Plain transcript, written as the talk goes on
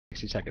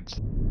60 seconds.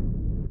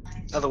 In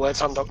other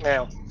words, undock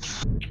now.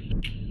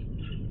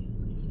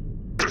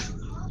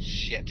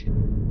 Shit.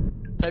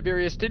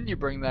 Tiberius, didn't you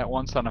bring that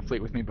once on a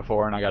fleet with me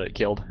before and I got it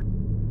killed?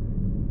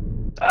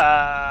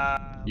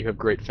 You have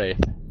great faith.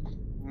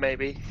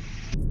 Maybe.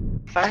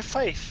 I have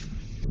faith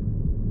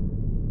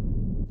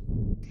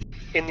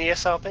in the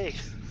SRB.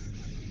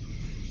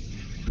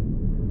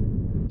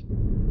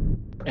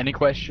 Any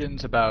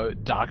questions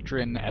about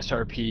doctrine,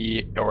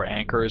 SRP, or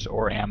anchors,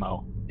 or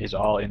ammo is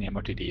all in the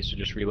MOTD, so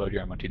just reload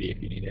your MOTD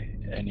if you need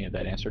any of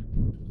that answered.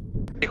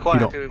 If you're quite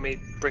happy with me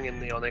bringing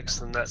the Onyx,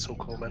 then that's all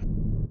cool,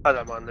 man. I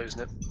don't mind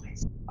losing it.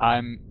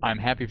 I'm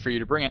happy for you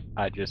to bring it.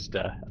 I just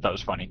I thought it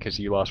was funny because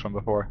you lost one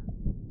before.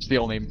 It's the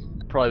only,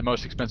 probably the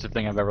most expensive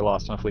thing I've ever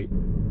lost on a fleet.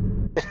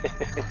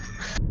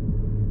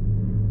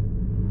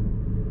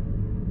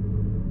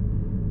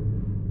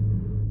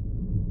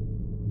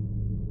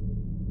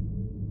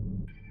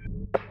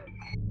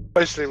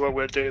 Basically what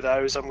we'll do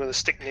though is I'm going to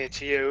stick near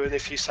to you, and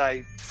if you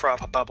say throw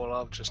up a bubble,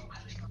 I'll just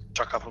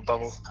chuck up a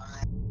bubble.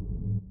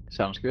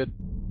 Sounds good.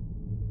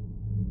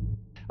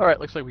 Alright,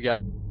 looks like we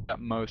got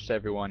most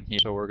everyone here,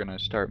 so we're going to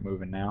start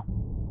moving now.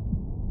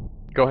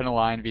 Go ahead and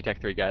align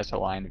VTech 3, guys.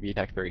 Align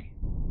VTech 3.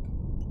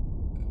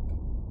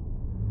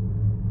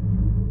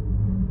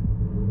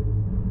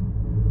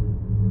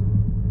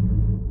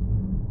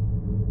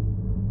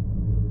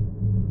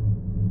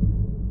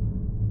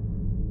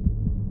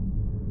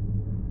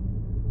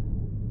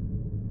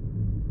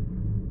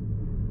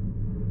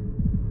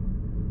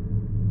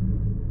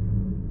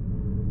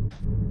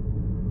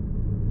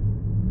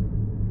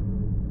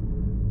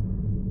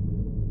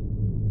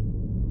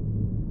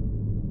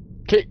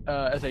 Okay,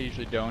 as I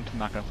usually don't, I'm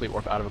not going to fleet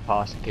warp out of a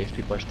POS in case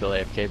people are still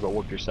AFK, but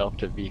warp yourself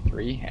to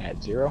V3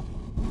 at 0.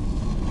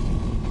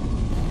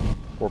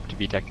 Warp to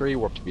VTech 3,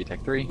 warp to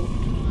VTech 3.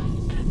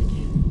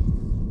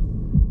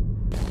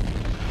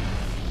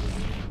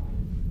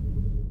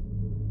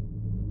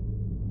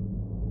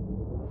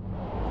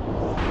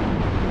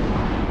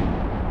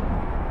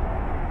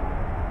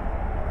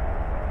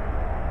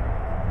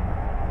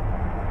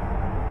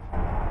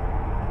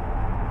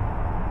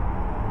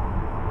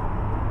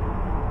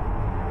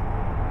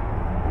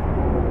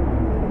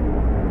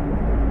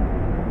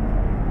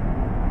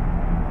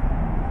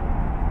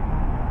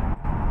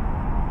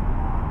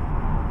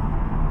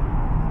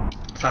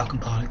 Falcon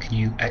pilot, can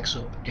you X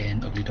up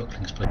in Ugly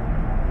Ducklings, please?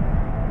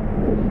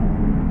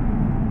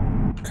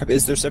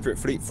 Is there a separate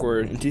fleet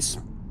for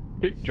Intis?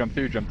 Okay, jump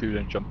through,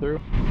 then jump through.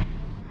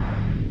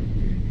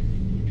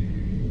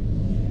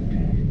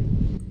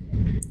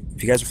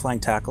 If you guys are flying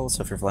tackle,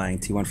 so if you're flying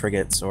T1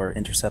 frigates or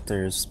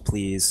interceptors,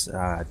 please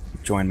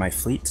join my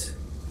fleet.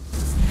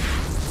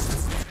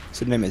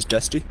 So the name is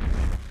Dusty.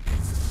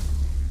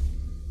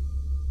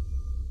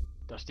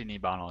 Dusty Knee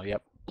Bonnell,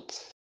 yep.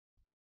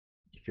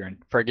 If you're in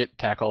frigate,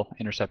 tackle,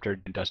 interceptor,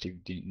 and Dusty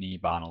Knee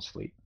Bonnell's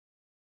fleet.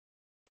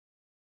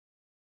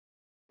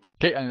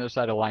 Okay, on the other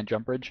side, align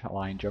jump bridge.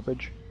 Align jump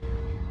bridge.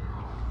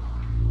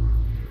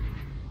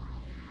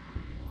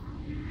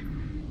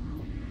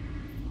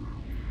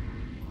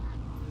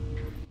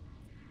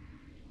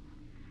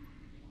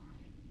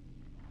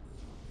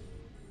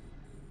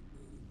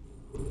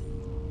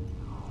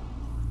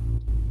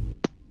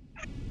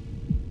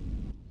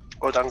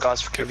 Well done,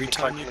 guys, for Every keeping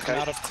time me you cloak come in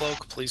the out of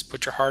cloak, please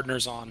put your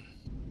hardeners on.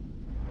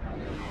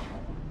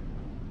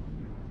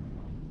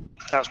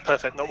 gate. That was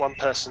perfect. Not one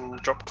person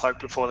dropped cloak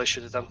before they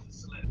should have done.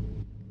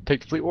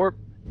 Take the fleet warp.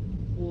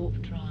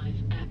 Warp drive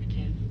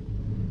active.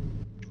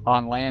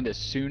 On land as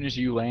soon as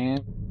you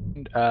land.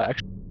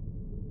 Actually,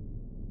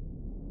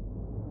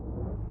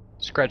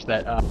 scratch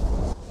that.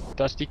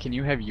 Dusty, can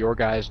you have your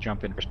guys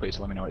jump in first, please?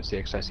 Let me know what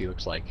CXIC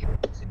looks like.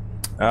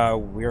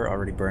 We're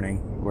already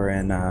burning. We're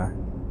in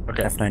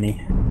Okay.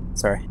 F90.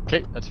 Sorry.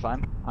 Okay, that's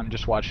fine. I'm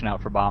just watching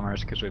out for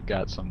bombers because we've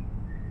got some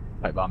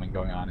pipe bombing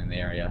going on in the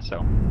area,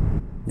 so.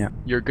 Yeah.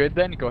 You're good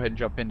then? Go ahead and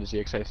jump into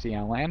ZXIC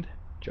on land.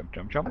 Jump,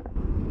 jump, jump.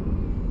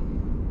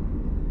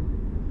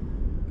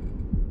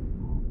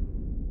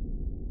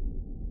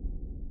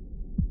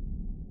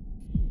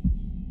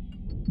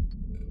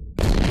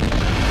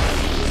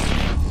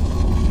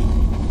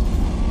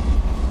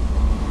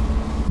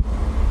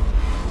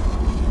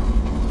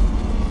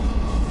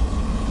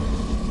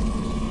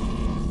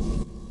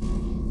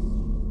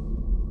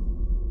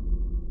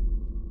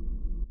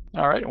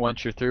 Alright,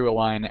 once you're through,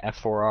 align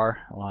F4R.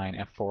 Align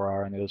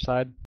F4R on the other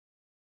side.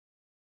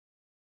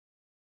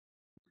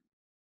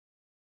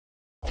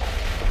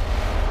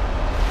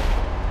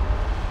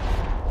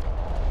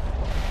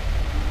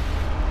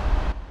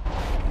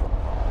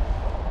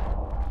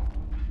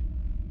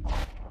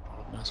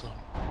 Nice one.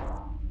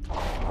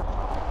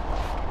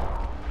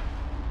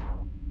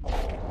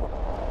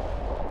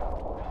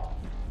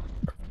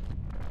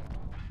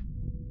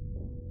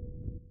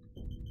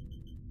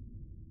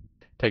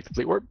 Take the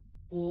fleet warp.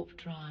 Warp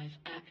drive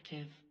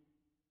active.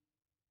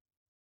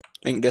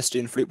 Ink Dusty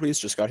and fleet, please.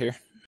 Just got here.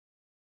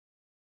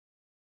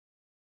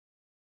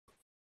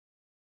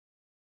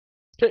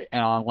 Okay,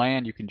 and on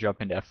land you can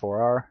jump into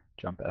F4R.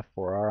 Jump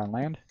F4R on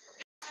land.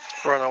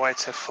 We're on our way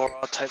to 4.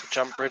 I'll take the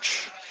jump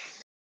bridge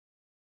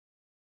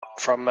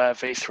from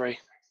V3.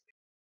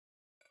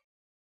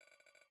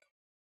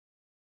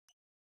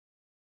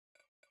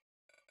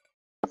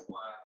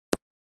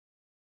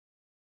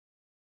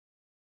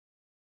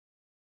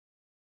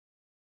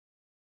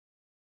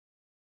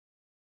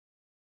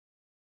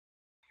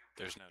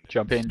 There's no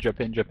Jump in, jump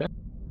in, jump in.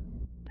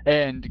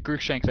 And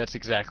Grookshank, that's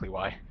exactly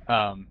why.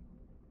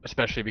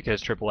 Especially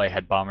because AAA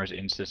had bombers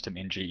in system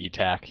in GE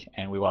TAC,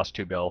 and we lost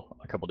 2 Bill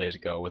a couple days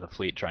ago with a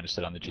fleet trying to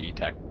sit on the GE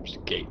TAC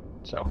gate.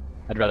 So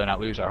I'd rather not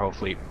lose our whole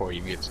fleet before we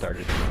even get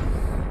started.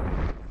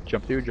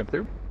 Jump through, jump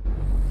through.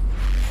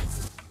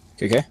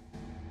 Okay.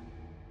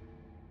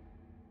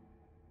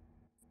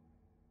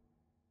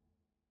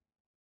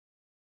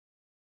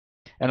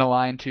 And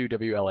align to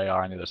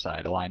WLAR on the other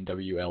side. Align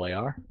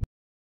WLAR.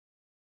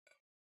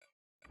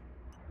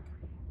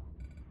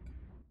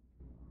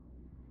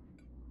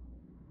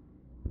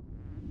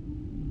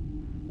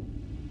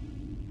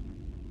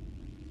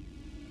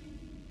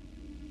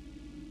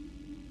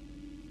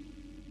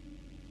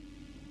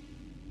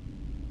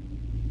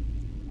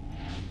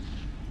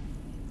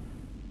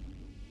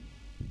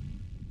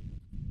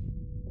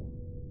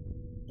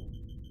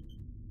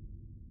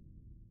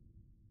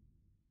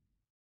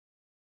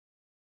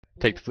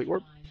 Take the fleet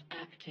warp. Drive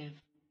active.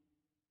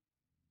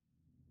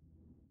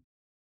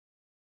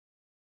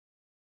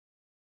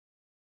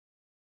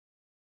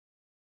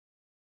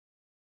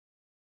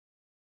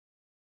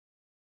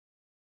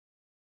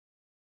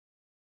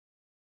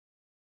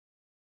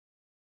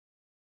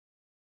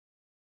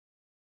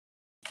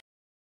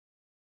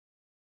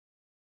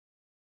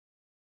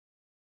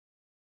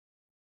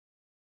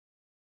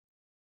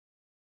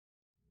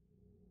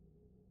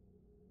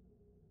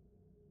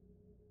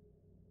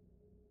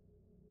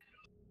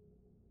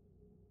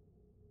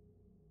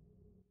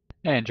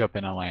 And jump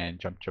in on land.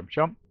 Jump, jump,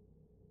 jump.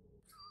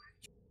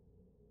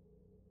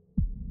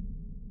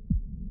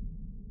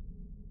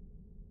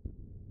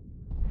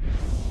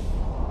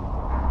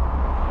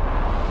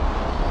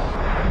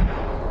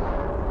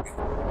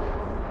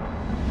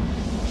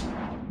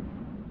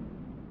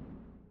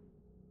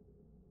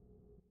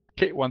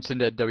 Okay, once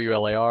into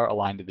WLAR,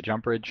 align to the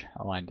jump bridge.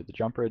 Align to the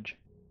jump bridge.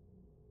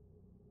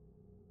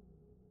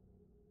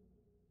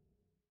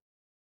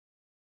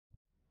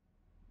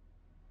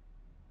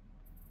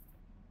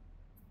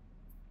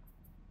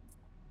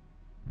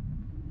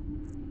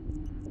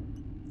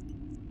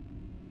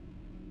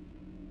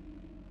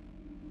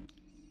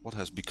 What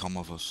has become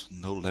of us?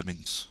 No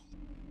lemmings.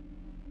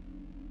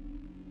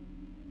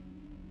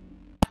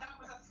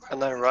 I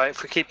know, right?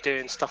 If we keep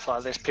doing stuff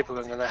like this, people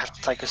are going to have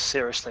to take us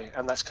seriously,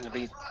 and that's going to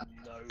be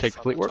no Take the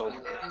fun fleet at warp. all.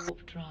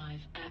 Warp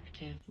drive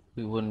active.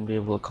 We wouldn't be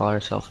able to call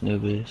ourselves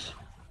newbies.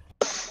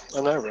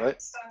 I know,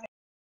 right?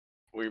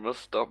 We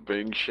must stop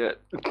being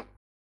shit.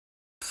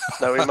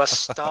 No, we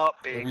must start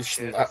being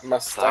shit.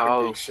 Must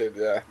start being shit,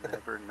 yeah.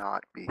 Never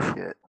not be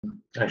shit.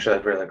 Actually,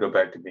 I'd rather go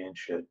back to being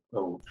shit.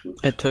 Oh, shoot.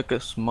 It took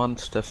us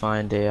months to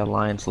find a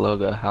Alliance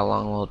logo. How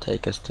long will it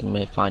take us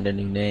to find a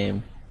new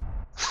name?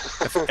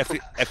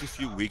 Every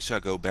few weeks I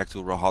go back to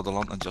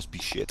Rahadaland and just be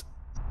shit.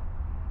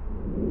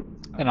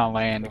 And on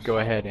land, go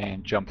ahead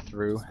and jump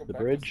through the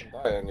bridge.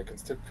 And you can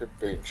still keep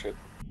being shit.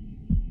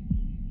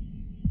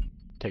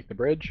 Take the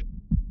bridge.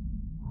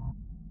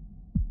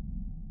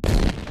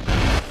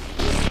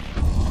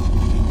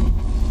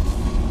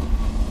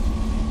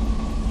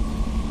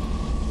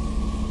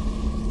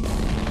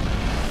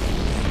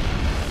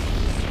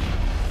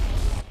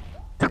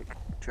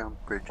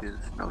 Jump bridges,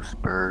 no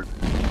spurs.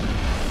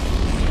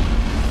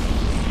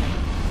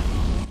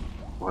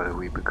 What do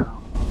we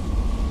become?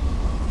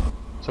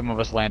 Some of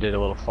us landed a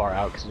little far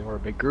out because we're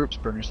big groups.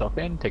 Burn yourself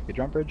in, take the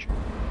jump bridge.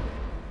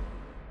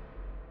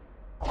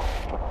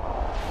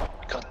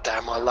 God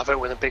damn, I love it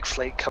when a big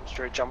fleet comes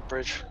through a jump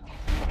bridge.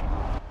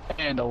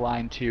 And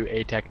align to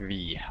ATAC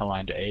V.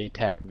 Align to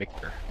ATAC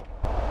Victor.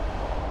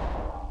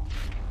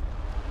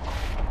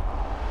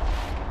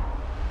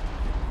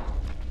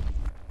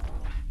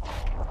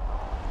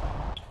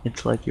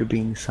 It's like you're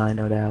being signed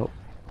out.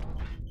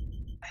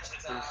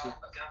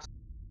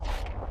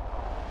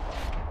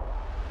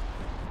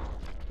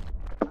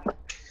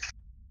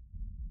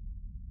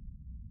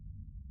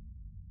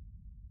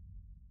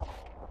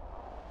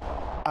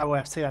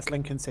 OFC, that's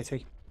Lincoln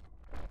City.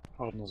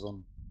 Hardness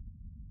on.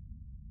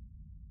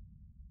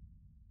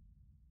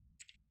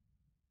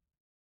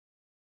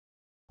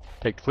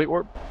 Take the fleet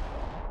warp.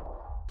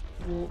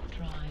 Warp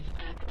drive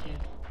active.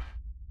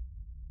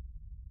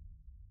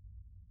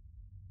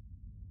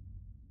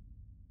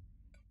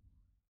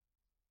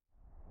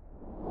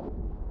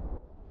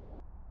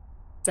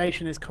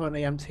 Station is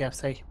currently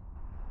MTFC.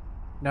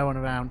 No one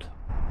around.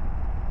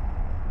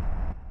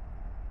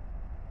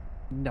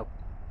 No.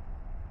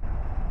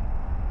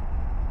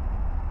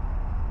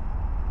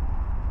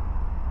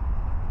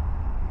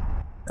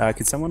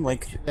 Could someone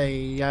link?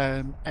 The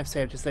FC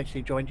have just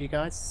literally joined you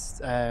guys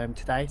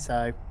today,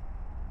 so.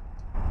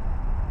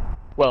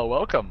 Well,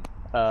 welcome.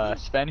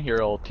 Sven here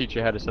will teach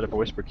you how to set up a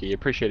whisper key.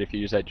 Appreciate if you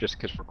use that just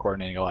because we're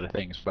coordinating a lot of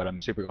things, but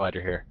I'm super glad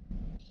you're here.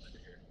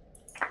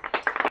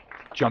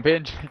 Jump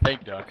in. Thank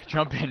you, Doc.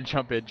 Jump in.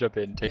 Take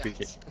the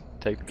gate.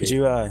 Take the gate. Could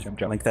you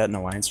jump. link that in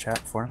Alliance chat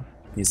for him?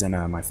 He's in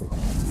my fleet.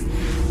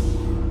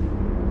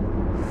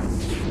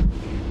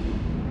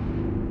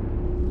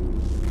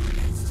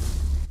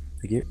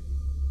 Thank you.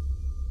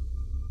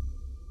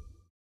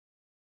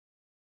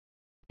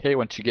 Okay,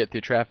 once you get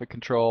through traffic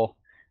control,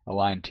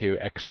 align to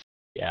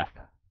XF.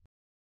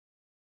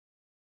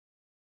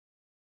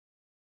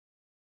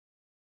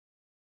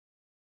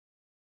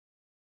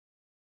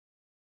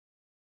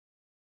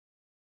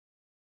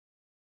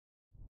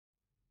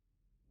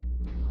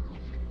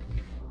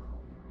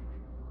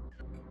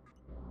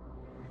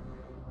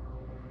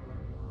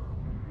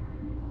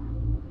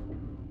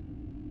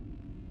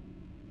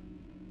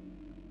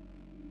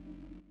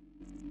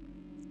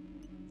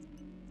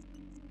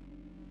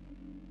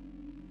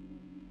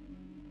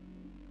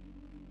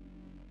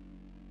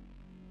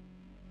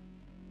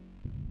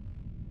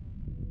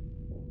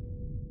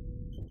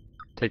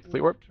 Take the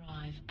fleet warp.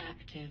 Drive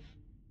active.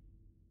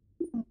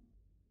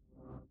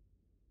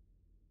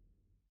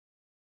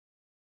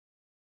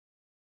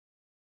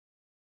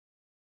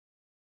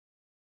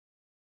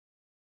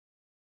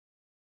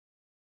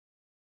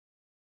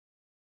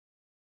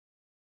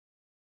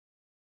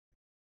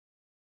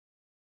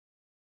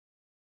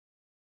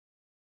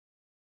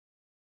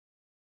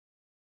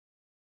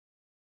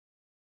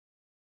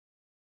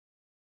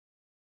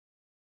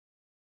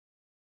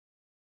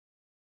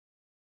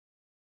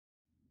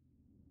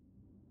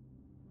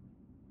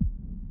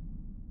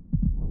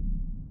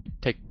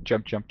 Take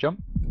jump.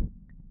 Jump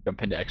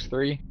into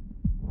X3.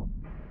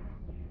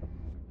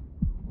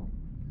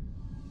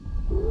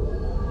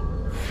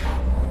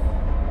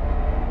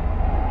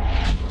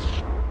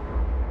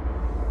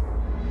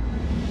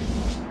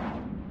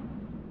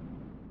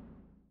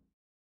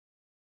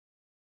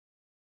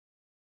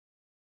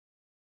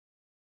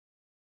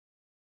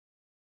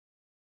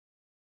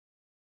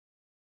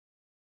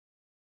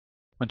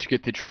 Once you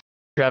get the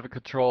traffic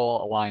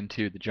control, align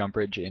to the jump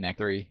bridge in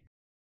X3.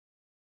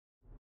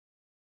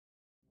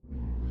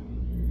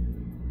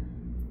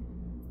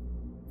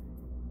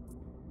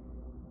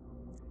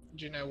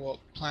 Do you know what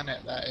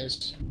planet that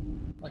is?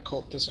 My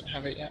corp doesn't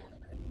have it yet.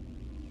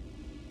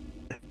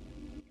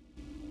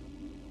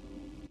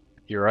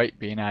 You're right,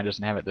 BNI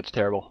doesn't have it. That's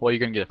terrible. Well, you're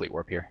gonna get a fleet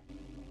warp here.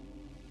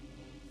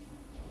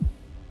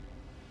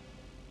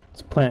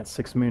 It's Planet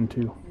 6 Moon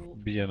 2.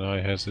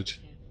 BNI has it.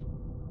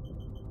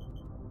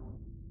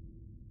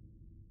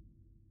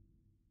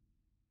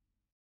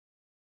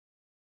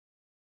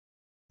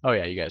 Oh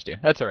yeah, you guys do.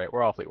 That's alright,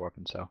 we're all fleet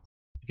warping, so.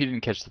 If you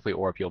didn't catch the fleet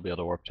warp, you'll be able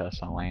to warp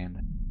test on land.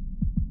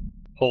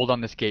 Hold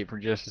on this gate for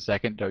just a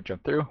second, don't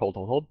jump through. Hold.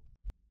 Oh,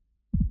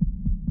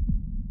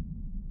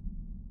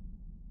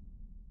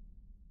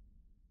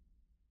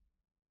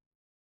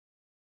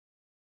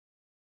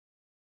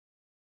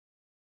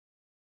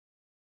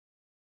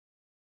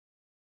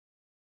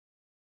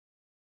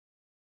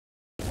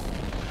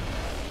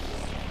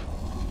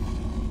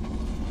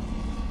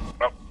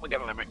 we got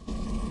a limit.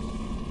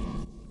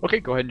 Okay,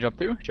 go ahead and jump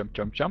through.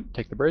 Jump.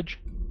 Take the bridge.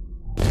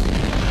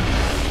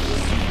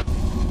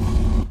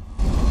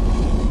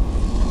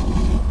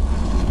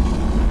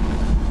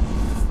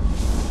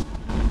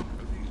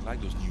 I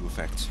like those new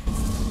effects.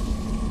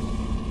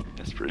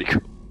 That's pretty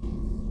cool.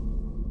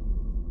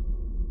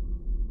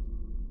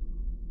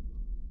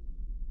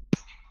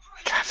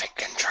 Traffic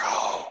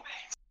control.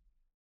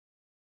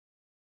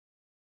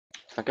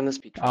 How can this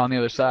be? On the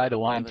other side,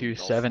 align to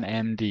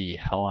 7MD.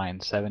 Align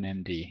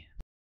 7MD.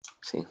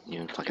 See,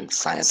 you fucking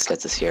science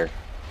gets us here.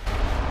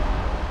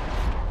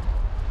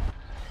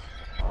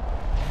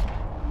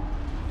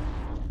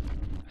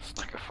 It's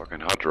like a fucking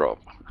hot drop.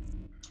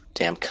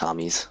 Damn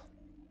commies.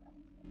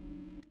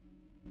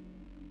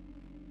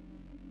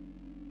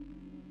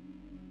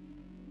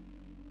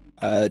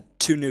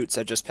 Two newts.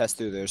 I just passed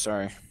through there.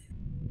 Sorry.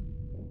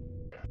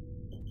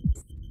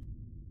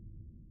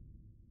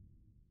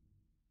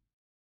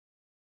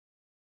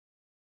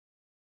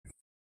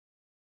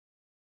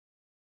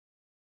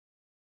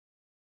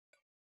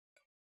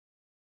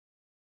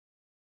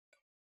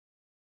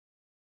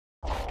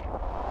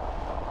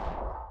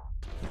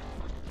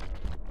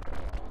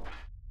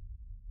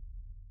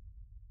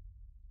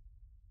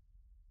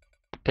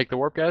 Take the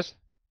warp, guys.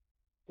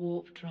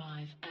 Warp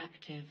drive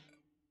active.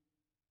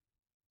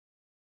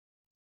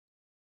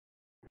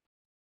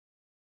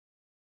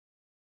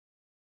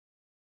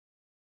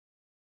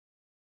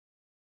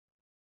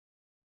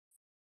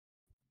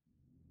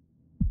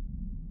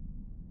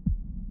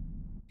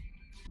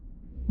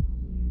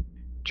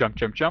 Jump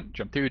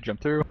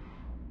through.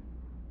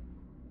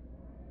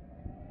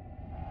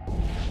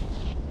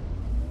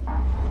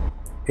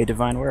 Hey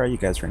Divine, where are you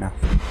guys right now?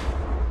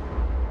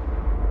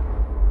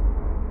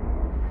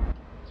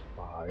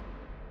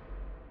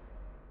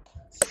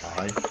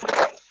 Spy.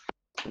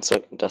 What's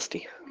up,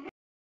 Dusty?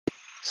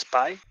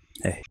 Spy?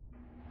 Hey.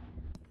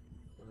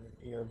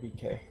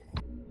 ERBK.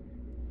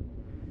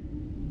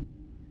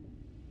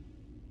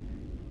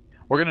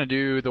 We're gonna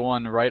do the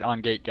one right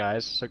on gate,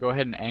 guys. So go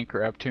ahead and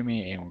anchor up to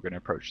me, and we're gonna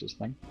approach this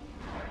thing.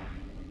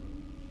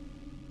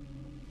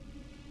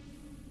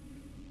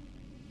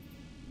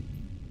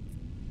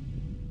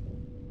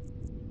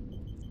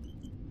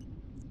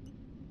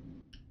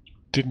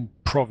 Didn't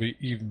Provi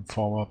even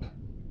form up?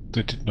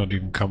 They did not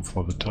even come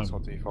for the time. What's our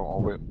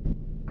default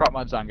orbit? Prop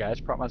mod's on,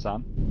 guys. Prop mod's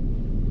on.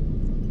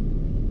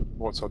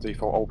 What's our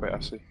default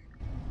orbit, SC?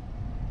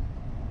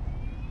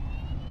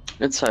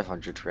 It's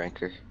 500 for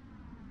anchor.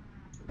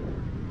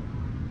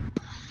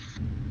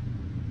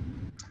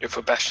 If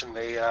we're bashing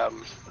the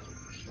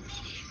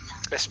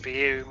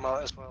SBU,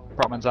 might as well.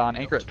 Prop mod's on.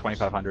 Anchor at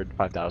 2,500,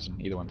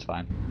 5,000. Either one's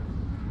fine.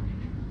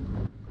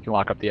 You can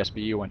lock up the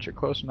SBU once you're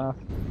close enough.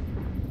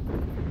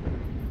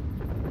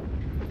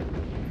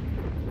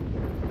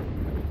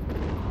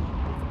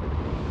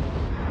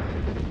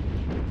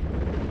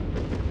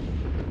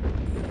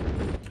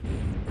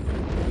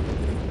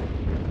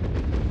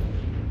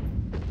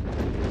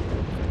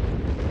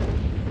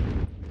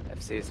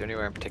 Is there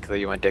anywhere in particular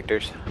you want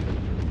dictors?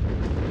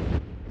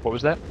 What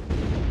was that?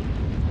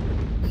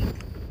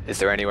 Is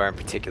there anywhere in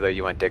particular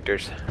you want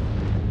dictors?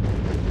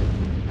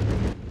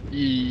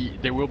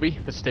 There will be,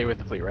 but stay with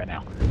the fleet right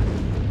now.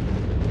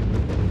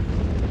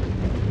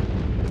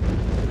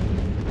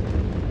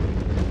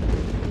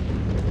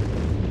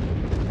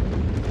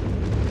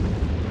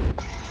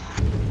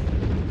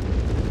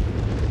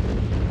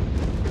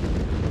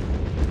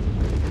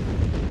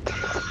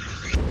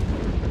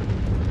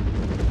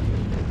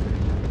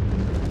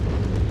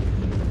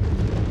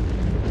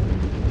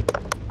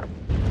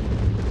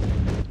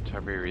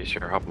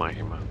 Sure, help my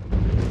human.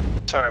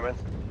 Sorry, man.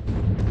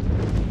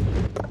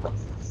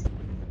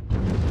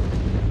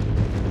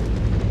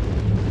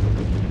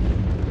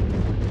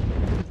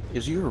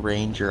 Is your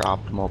range your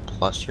optimal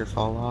plus your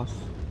fall off?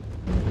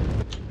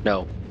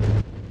 No.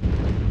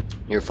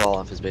 Your fall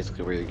off is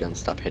basically where your guns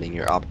stop hitting.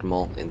 Your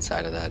optimal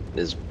inside of that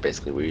is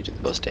basically where you do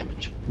the most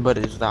damage. But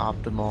is the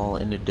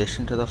optimal in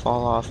addition to the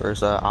fall off, or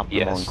is the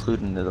optimal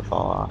included into the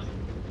fall off?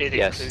 It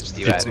yes,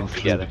 you add them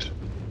together.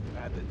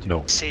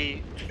 No.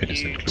 See, it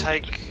is you included.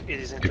 take it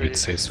is included. If it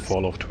says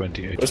fall of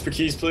 28. Whisper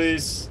keys,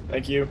 please.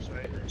 Thank you.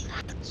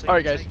 So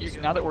Alright guys,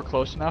 now that we're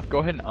close enough, go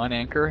ahead and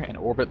unanchor and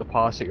orbit the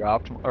POS at your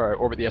optimal, or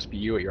orbit the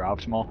SBU at your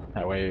optimal.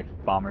 That way if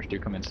bombers do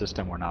come in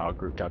system, we're not all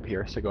grouped up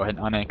here. So go ahead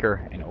and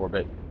unanchor and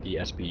orbit the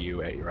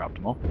SBU at your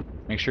optimal.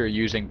 Make sure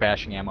you're using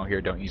bashing ammo here,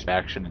 don't use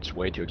faction, it's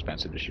way too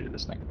expensive to shoot at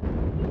this thing.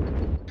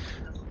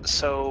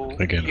 So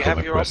Again, you for have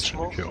my your question,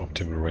 optimal. if your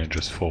optimal range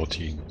is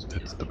 14,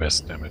 that's the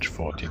best damage,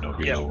 14 or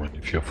below, and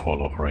if your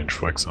fall off range,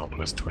 for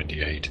example, is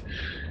 28,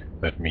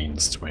 that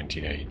means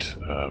 28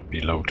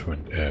 below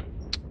 20,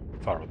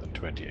 farther than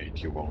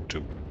 28 you won't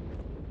do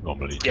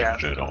normally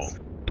damage at all.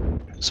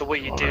 So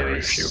what you do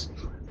is,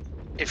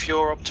 if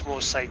your optimal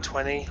is say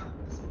 20,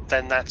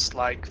 then that's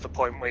like the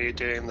point where you're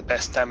doing the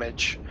best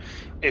damage.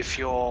 If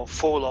your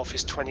fall off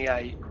is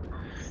 28,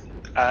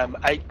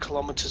 8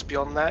 kilometers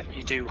beyond that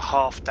you do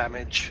half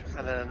damage,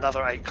 and then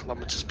another 8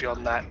 kilometers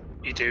beyond that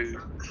you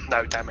do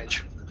no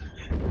damage.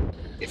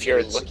 If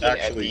you're looking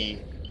at the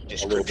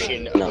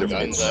description of the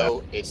gun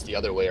though, it's the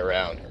other way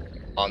around.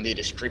 On the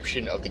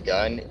description of the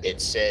gun,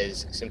 it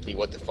says simply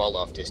what the fall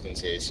off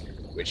distance is,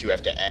 which you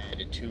have to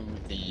add to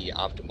the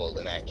optimal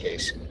in that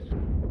case.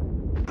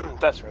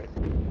 That's right.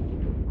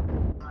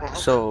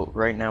 So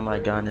right now my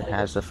gun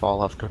has a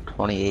fall off to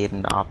 28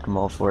 and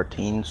optimal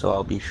 14, so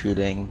I'll be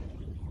shooting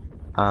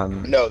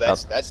no,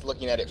 that's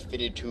looking at it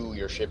fitted to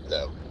your ship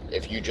though.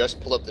 If you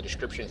just pull up the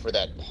description for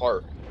that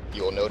part,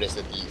 you'll notice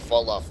that the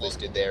fall off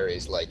listed there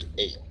is like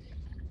 8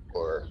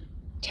 or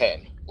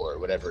 10 or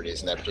whatever it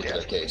is in that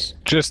particular case.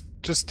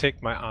 Just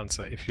take my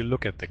answer. If you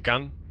look at the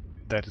gun,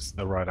 that is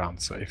the right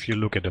answer. If you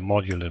look at a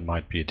module, it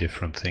might be a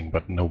different thing,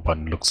 but no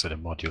one looks at a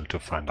module to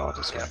find out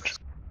its range.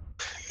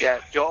 Yeah,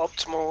 your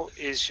optimal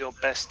is your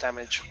best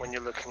damage when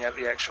you're looking at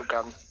the actual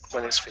gun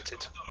when it's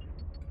fitted.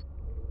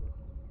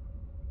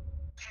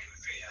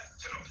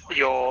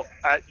 You're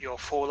at your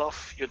fall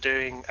off, you're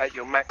doing at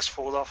your max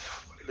fall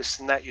off,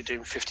 listen that you're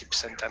doing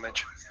 50%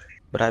 damage.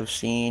 But I've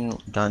seen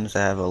guns that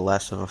have a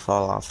less of a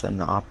fall off than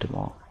the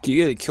optimal. Do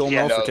you get a kill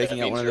Yeah, mo no, for that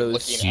taking out means one of you're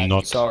those looking at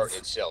Not the part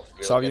itself.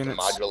 You're sub looking at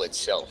units? the module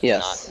itself,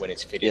 Yes. not when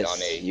it's fitted Yes,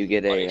 on a you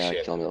get on a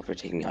ship. kill mil for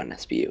taking out an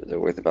SBU. They're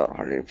worth about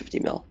 150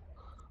 mil.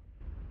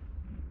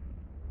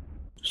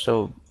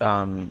 So,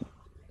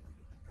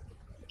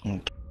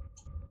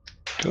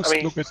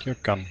 Just look at your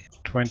gun.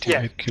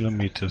 28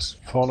 kilometers.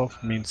 Fall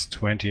off means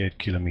 28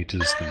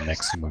 kilometers is the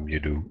maximum you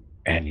do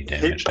any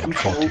damage. Hit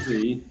Control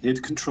D,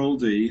 hit Control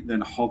D,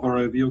 then hover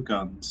over your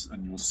guns,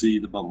 and you'll see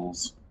the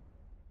bubbles.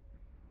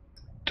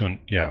 Don't,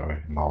 yeah,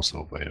 or mouse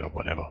over it or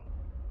whatever.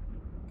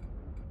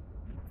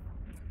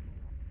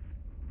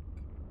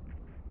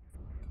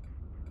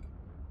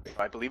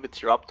 I believe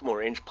it's your optimal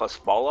range plus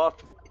fall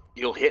off.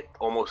 You'll hit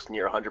almost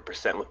near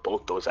 100% with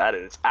both those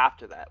added. It's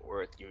after that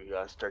where you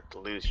start to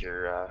lose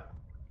your.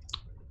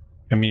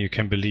 I mean, you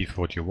can believe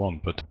what you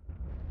want, but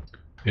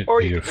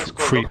Or you you're can just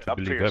go free look it to up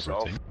for believe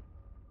yourself. everything.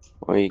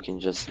 Or you can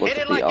just look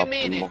at the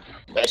optimal.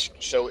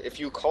 So if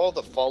you call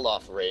the fall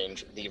off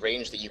range the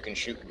range that you can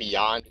shoot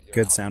beyond your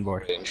Good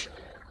soundboard. range,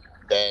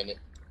 then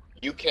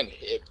you can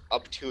hit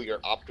up to your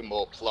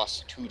optimal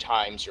plus 2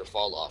 times your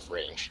fall off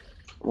range.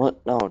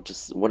 What? No,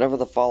 just whatever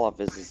the fall off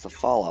is the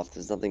fall off.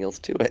 There's nothing else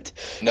to it.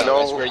 No,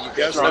 that's where you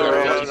get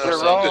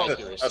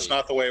That's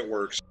not the way it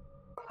works.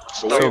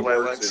 The not way the it way it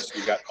works works. is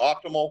you got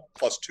optimal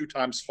plus 2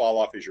 times fall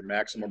off is your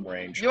maximum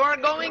range. You are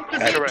going to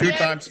At be 2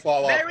 times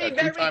fall off. very, At 2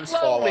 very times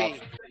fall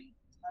slowly.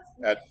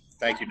 off.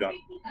 Thank you, Doug.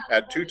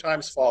 At 2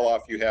 times fall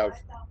off, you have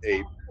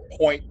a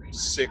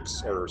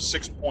 0.6 or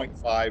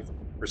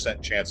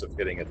 6.5% chance of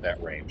hitting at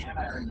that range.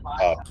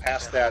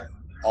 Past that,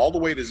 all the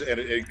way to,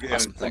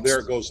 and from there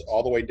it goes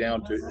all the way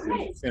down to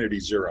infinity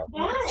 0.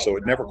 So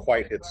it never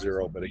quite hits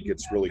 0, but it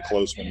gets really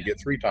close when you get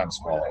 3 times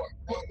fall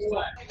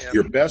off.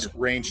 Your best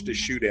range to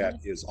shoot at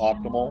is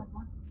optimal.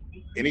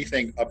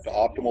 Anything up to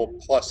optimal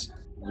plus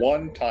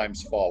 1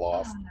 times fall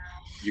off,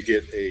 you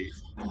get a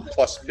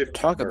plus 50.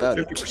 Talk about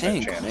a 50%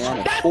 tank, chance.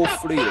 man. A whole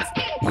fleet of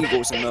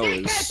Eagles and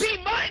Noahs.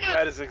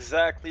 That is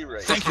exactly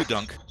right. Thank you,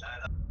 Dunk.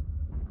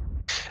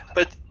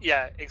 But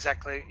yeah,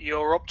 exactly.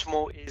 Your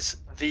optimal is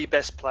the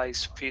best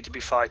place for you to be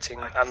fighting,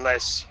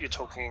 unless you're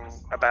talking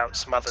about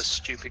some other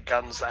stupid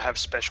guns that have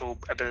special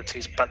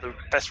abilities. But the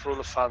best rule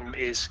of thumb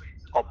is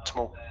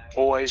optimal.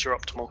 Always your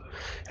optimal.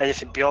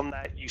 Anything beyond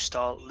that, you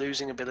start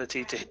losing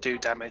ability to do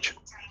damage.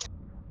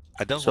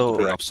 I don't want to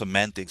bring up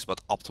semantics,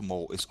 but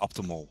optimal is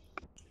optimal.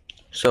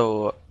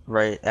 So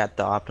right at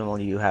the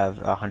optimal, you have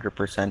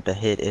 100% to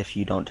hit if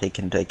you don't take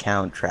into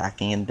account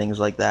tracking and things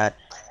like that.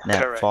 And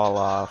at Correct. fall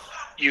off,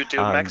 You do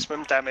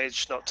maximum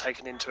damage, not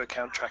taking into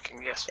account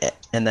tracking, yes.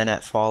 and then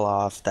at fall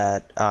off,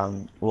 that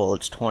well,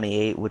 it's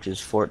 28, which is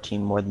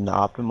 14 more than the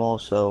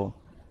optimal. So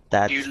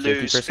that's You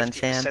lose 50% 50%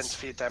 chance.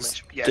 for your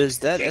damage. Yeah. Does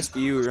that Yeah.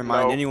 SBU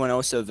remind No. anyone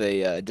else of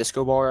a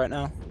disco ball right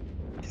now?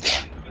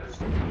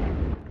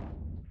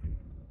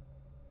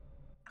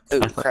 Oh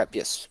crap!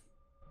 Yes.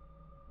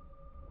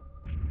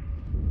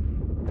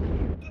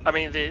 I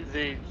mean,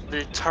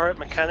 the turret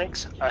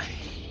mechanics are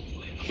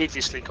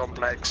hideously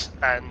complex,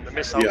 and the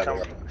missile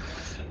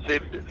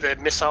the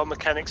missile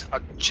mechanics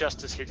are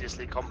just as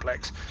hideously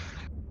complex.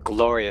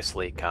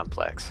 Gloriously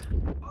complex.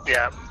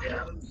 Yeah.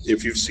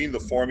 If you've seen the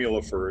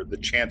formula for the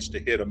chance to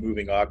hit a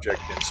moving object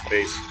in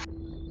space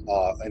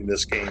in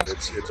this game,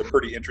 it's a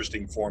pretty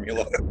interesting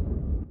formula.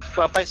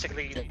 Well,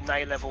 basically, you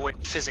nail level with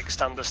physics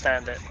to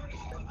understand it.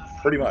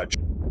 Pretty much.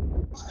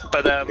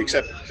 But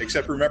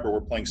except remember,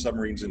 we're playing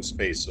submarines in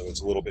space, so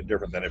it's a little bit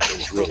different than if it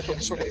was really in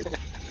space.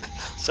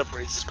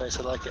 Submarines in space,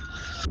 I like it.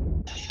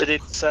 But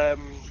it's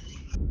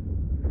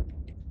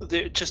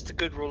just a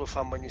good rule of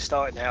thumb when you're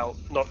starting out,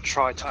 not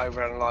try to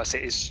overanalyze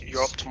it. Is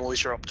your optimal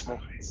is your optimal.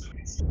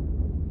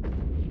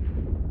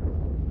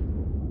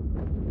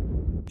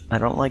 I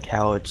don't like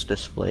how it's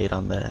displayed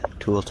on the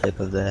tooltip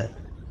of that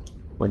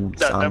when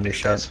it's No, on your nobody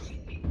ship. does.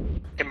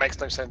 It makes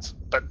no sense,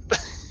 but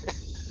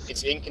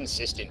It's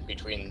inconsistent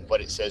between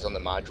what it says on the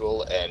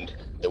module and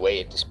the way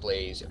it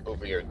displays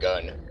over your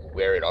gun,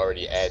 where it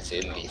already adds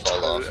in the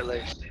fall off.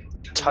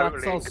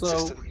 Totally That's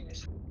also,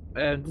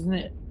 doesn't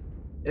it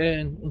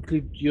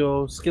include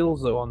your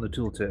skills though on the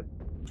tooltip?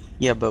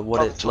 Yeah, but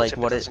what On it the like tooltip,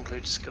 what it it does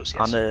include skills,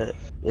 on yes.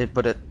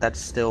 the that's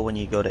still when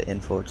you go to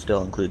info, it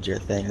still includes your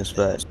things,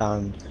 but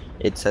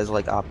it says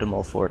like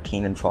optimal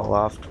 14 and fall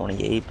off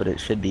 28, but it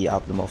should be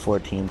optimal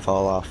 14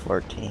 fall off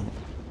 14.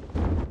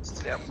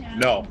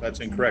 No, that's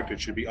incorrect. It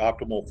should be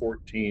optimal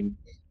 14,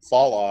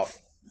 fall off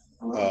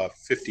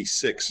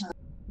 56.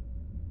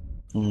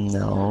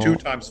 No. 2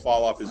 times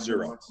fall off is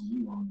 0.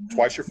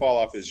 Twice your fall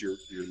off is your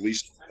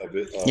least of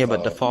it. Yeah,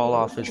 but the fall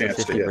off is a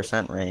chance to hit.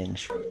 50%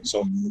 range.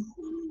 So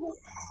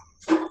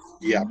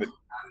yeah, but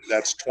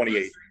that's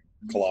 28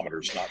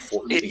 kilometers, not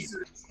 14.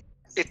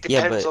 It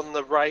Yeah, depends but- on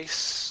the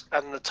race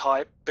and the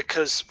type,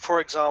 because, for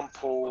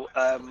example,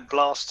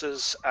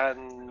 blasters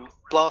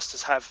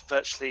have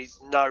virtually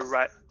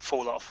no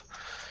fall off,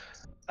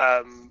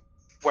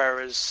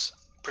 whereas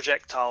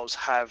projectiles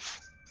have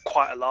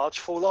quite a large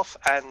fall off.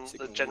 And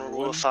the general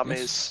rule of thumb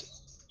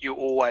is you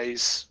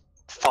always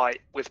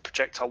fight with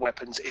projectile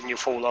weapons in your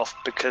fall off,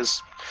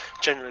 because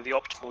generally the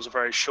optimals are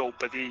very short,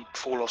 but the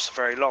fall offs are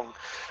very long.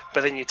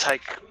 But then you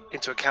take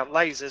into account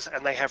lasers,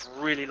 and they have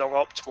really long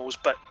optimals,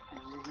 but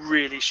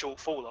really short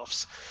fall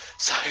offs.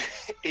 So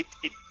it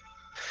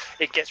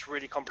gets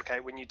really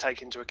complicated when you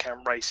take into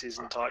account races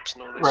and types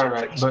and all this sort of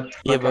things.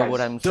 But what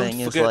I'm Don't saying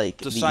is forget like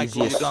to the cycle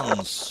your easiest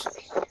guns.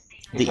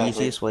 the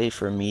easiest way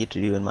for me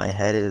to do in my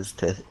head is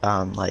to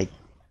like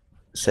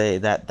say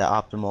that the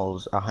optimal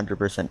is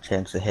 100%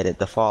 chance to hit it.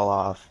 The fall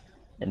off,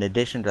 in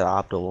addition to the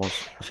optimals,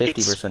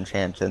 50%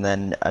 chance, and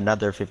then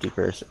another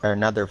 50% or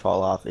another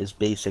fall off is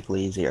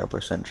basically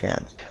 0%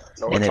 chance.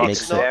 No, and we're it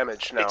makes talking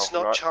damage now. It's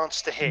not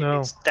chance to hit,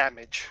 No. it's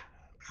damage.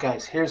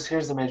 Guys, here's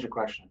the major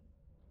question: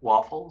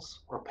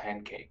 waffles or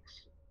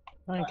pancakes?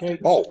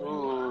 Pancakes.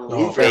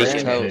 Blueberry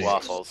Bacon pancakes.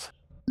 waffles.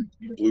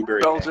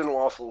 Blueberry Belgian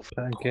waffles.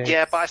 Pancakes.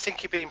 Yeah, but I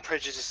think you're being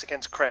prejudiced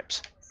against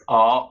crepes.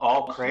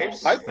 All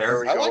crepes?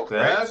 There we I go. like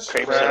crepes.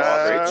 Crepes Crepes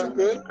are are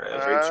good.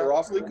 Crepes are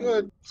awfully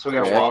good. So we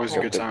got Yeah, waffle. always a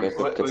good time. We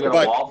got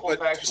a waffle But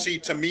faction. see,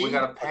 to me, we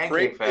got a a pancake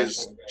crepe faction.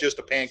 is just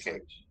a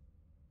pancake.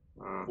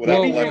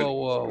 No,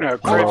 Whoa,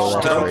 crepes.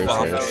 that's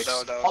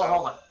racist. No.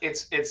 Hold on.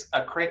 It's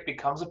a crepe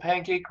becomes a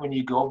pancake when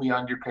you go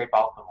beyond your crepe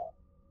optimal.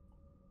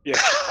 Yeah.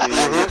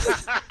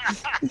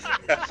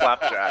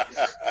 Flapjack.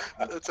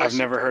 I've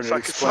never heard it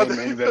explained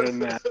any better than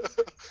that.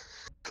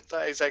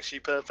 That is actually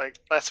perfect.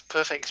 That's a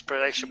perfect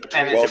explanation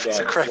between And the difference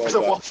of crepe and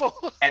a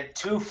waffle. And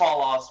 2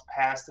 fall-offs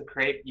past the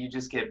crepe, you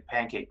just get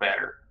pancake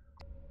batter.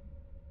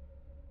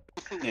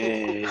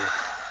 Hey.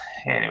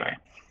 Anyway.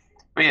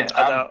 But yeah,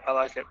 I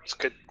like it. It's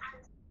good.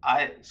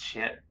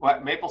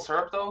 What, maple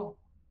syrup though?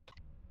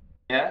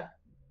 Yeah?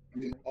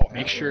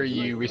 Make sure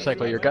you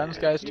recycle your guns,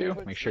 guys, too.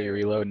 Make sure you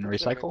reload and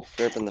recycle.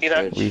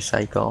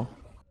 Recycle.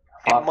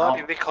 It might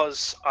be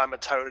because I'm a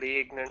totally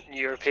ignorant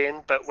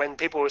European, but when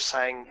people were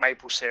saying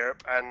maple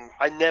syrup, and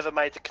I never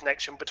made the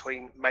connection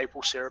between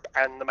maple syrup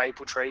and the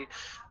maple tree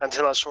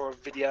until I saw a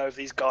video of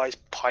these guys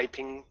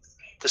piping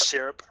the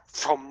syrup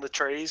from the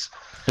trees.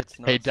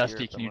 Hey,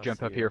 Dusty, can you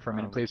jump up here for a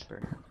minute, please?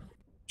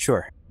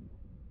 Sure.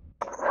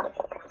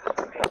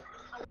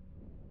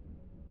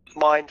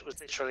 Mind was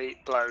literally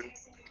blown.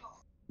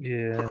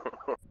 Yeah.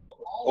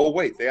 Oh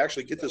wait, they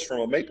actually get this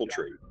from a maple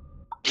tree.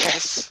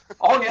 Yes.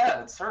 Oh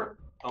yeah, it's syrup.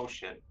 Oh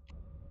shit.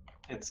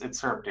 It's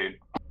syrup, dude.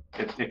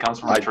 It comes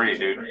from a tree,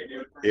 dude.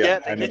 Yeah,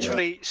 they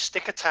literally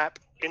stick a tap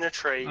in a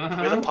tree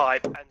with a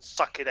pipe and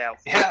suck it out.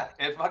 Yeah,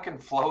 it fucking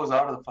flows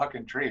out of the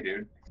fucking tree,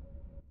 dude.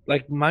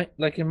 Like in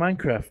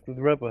Minecraft with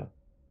rubber.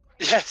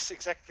 Yes,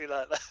 exactly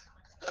like that.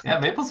 Yeah,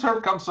 maple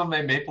syrup comes from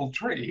a maple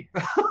tree.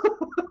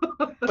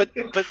 but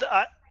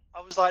I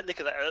was like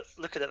looking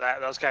at that,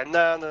 and I was going,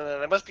 no,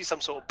 there must be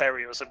some sort of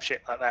berry or some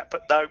shit like that.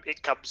 But no,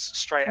 it comes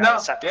straight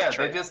out of the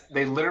tree.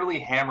 They literally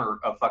hammer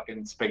a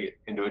fucking spigot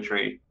into a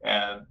tree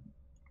and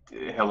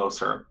hello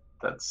syrup.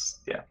 That's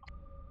It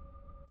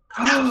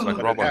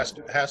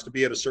has to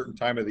be at a certain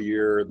time of the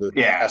year. It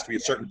has to be a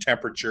certain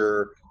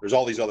temperature. There's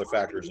all these other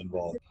factors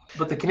involved.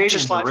 But the Canadians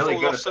just like are really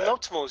good at and that.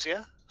 optimals,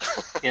 yeah.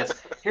 Yes.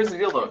 Here's the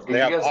deal, though. Did They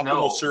have you guys optimal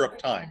know? syrup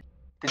time.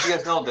 Did you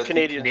guys know that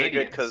Canadians the are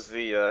Canadians good because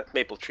the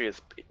maple tree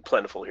is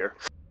plentiful here.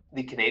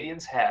 The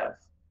Canadians have,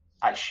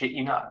 I shit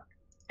you not,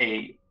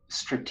 a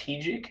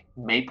strategic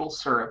maple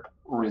syrup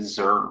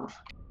reserve.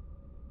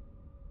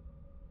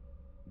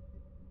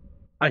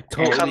 I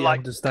totally Kinda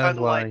understand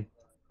why. like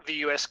the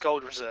U.S.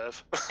 Gold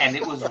Reserve. And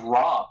it was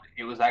robbed.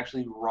 It was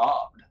actually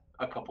robbed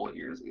a couple of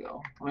years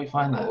ago. Let me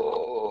find that.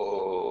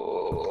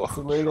 It's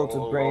illegal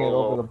to bring it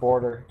over the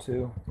border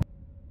too.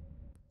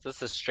 Is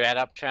this a Strat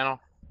Up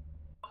channel?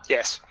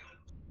 Yes.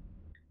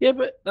 Yeah,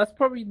 but that's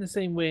probably in the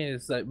same way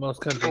as like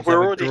most countries We're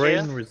have a already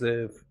grain here.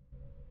 reserve.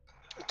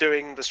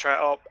 Doing the strat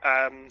up.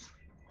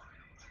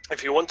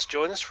 If you want to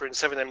join us, we're in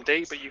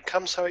 7MD, but you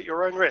come so at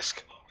your own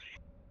risk.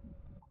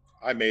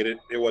 I made it.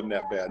 It wasn't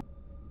that bad.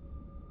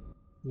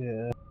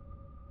 Yeah.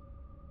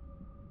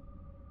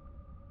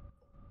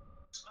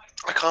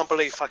 I can't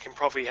believe fucking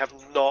Provi have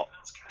not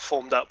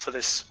formed up for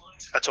this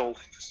at all.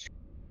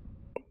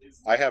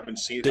 I didn't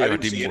see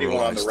anyone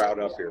on the route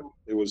up here.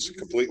 It was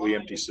completely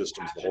empty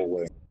systems the whole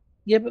way.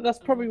 Yeah, but that's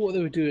probably what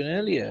they were doing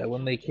earlier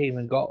when they came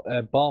and got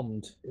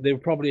bombed. They were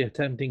probably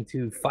attempting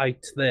to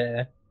fight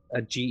there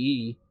at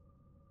GE,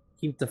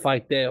 keep the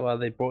fight there while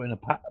they brought in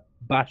a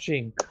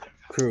bashing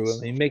crew.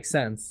 I mean, it makes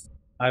sense.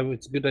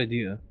 It's a good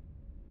idea.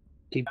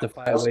 Keep the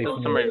fight away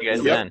from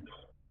them.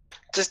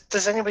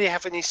 Does anybody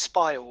have any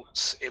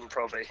spiles in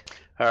Provi?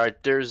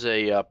 Alright, there's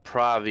a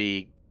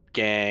Provi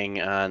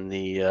gang on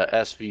the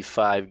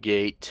SV5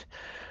 gate.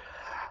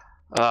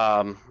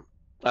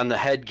 On the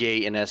head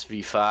gate in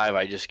SV5,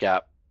 I just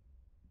got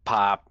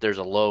popped. There's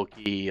a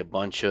Loki, a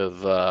bunch of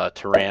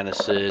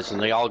Tyrannuses,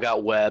 and they all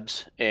got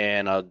webs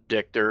and a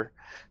Dictor.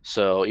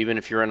 So even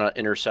if you're in an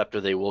interceptor,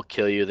 they will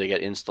kill you. They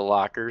get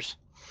insta-lockers.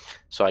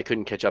 So I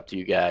couldn't catch up to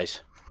you guys.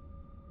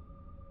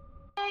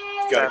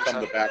 You gotta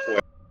come the back way.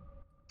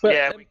 But,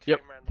 yeah.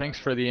 Yep. Thanks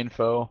for the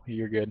info.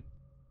 You're good.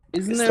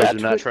 Isn't So there do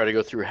not try to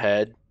go through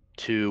head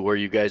to where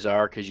you guys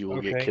are, because you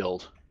will get Okay.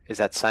 killed. Is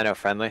that Sino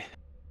friendly?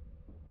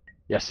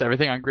 Yes,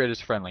 everything on grid is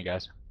friendly,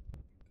 guys.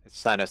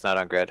 Sino's not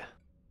on grid.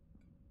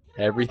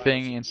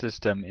 Everything in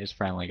system is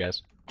friendly,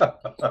 guys.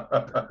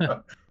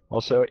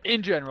 Also,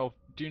 in general,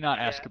 do not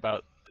ask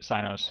about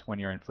Sinos when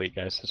you're in fleet,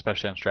 guys,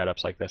 especially on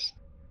strat-ups like this.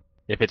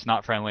 If it's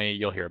not friendly,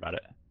 you'll hear about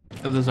it.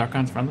 Are those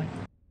Archons friendly?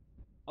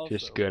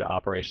 Just good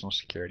operational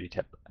security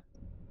tip.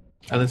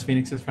 Are those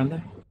Phoenixes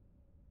friendly?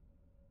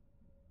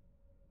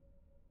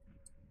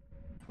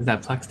 Is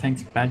that Plex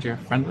Tank's Badger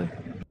friendly?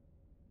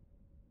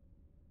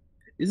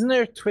 Isn't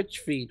there a Twitch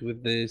feed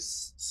with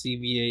this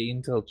CVA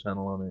Intel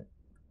channel on it?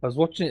 I was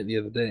watching it the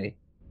other day.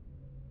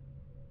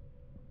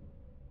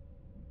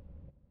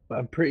 But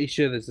I'm pretty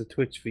sure there's a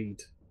Twitch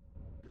feed.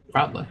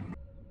 Probably.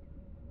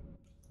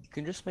 You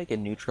can just make a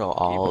neutral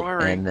alt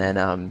and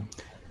then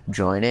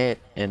join it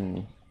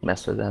and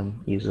mess with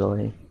them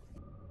easily.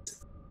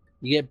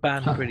 You get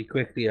banned pretty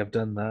quickly, I've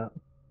done that.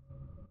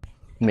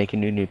 Make a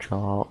new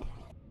neutral alt.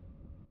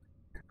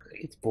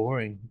 It's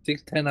boring. It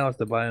takes 10 hours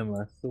to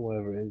biomass or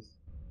whatever it is.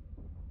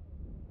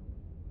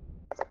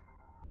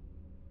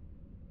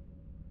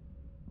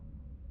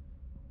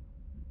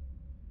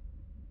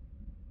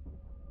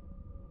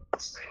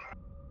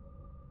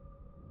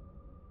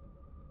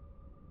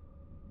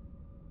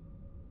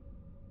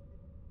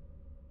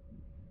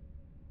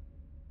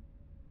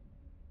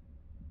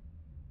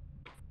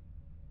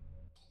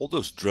 All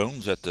those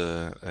drones at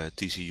the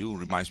TCU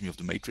reminds me of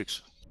the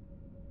Matrix.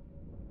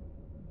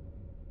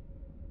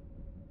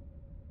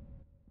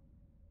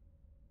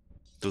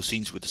 Those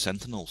scenes with the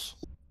Sentinels.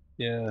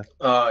 Yeah.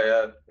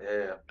 Oh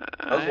yeah.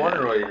 I was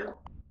wondering what you.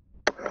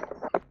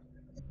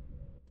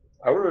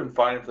 I would have been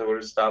fine if they would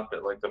have stopped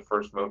at like the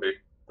first movie,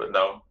 but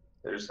no,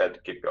 they just had to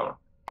keep going.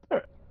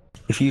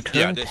 If you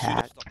turn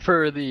tack,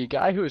 For the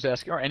guy who is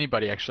asking, or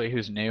anybody actually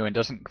who's new and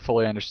doesn't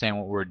fully understand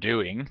what we're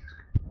doing,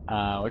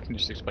 we can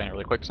just explain it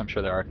really quick, because I'm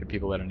sure there are a few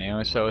people that are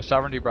new. So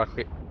sovereignty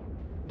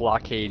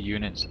blockade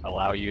units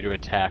allow you to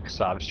attack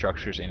SOV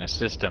structures in a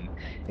system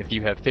if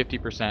you have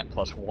 50%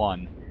 plus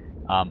 1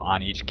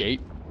 on each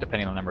gate,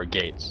 depending on the number of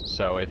gates.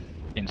 So if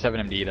in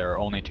 7MD there are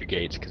only 2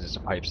 gates because it's a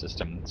pipe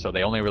system, so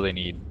they only really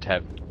need to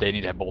have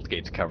both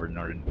gates covered in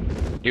order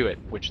to do it,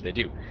 which they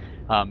do.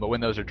 But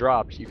when those are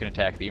dropped, you can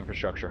attack the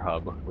infrastructure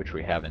hub, which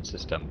we have in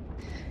system.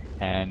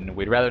 And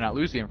we'd rather not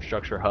lose the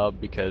infrastructure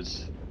hub,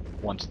 because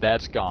once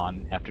that's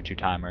gone, after 2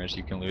 timers,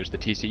 you can lose the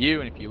TCU,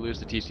 and if you lose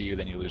the TCU,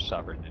 then you lose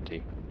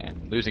sovereignty.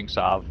 And losing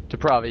SOV to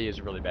Provi is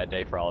a really bad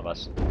day for all of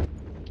us.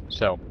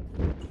 So,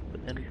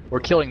 we're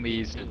killing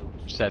these to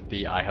set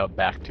the iHub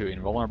back to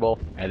invulnerable,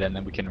 and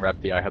then we can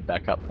rep the iHub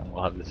back up, and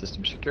we'll have the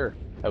system secure,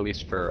 at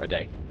least for a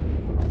day.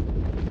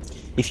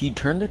 if you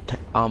turn the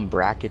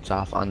brackets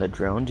off on the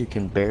drones, you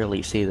can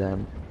barely see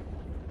them.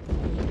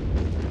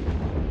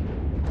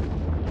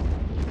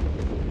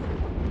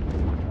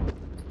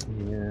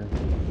 Yeah.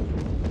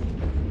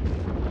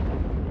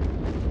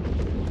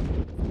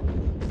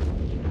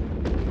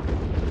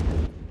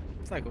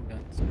 Cycle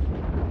guns.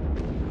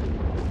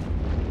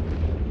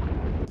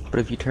 But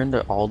if you turn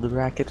all the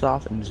brackets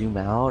off and zoom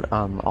out,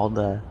 all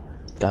the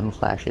gun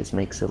flashes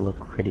makes it look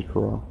pretty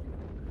cool.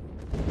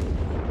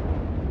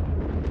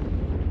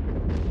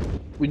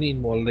 We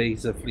need more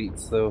laser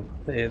fleets, though.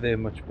 They're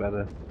much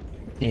better.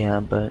 Yeah,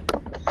 but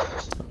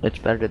it's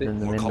better than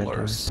the More Min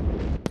colours.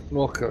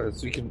 More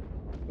colours. We can.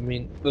 I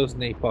mean, those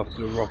Napocs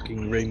were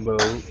rocking rainbow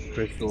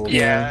crystals.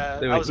 Yeah,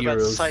 they were I was about to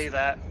heroes. say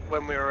that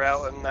when we were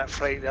out on that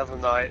fleet the other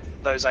night,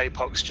 those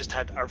APOCs just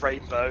had a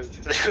rainbow.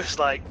 It was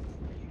like,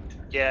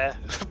 yeah,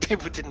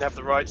 people didn't have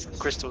the right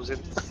crystals in.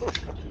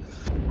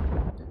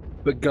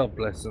 But God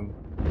bless them.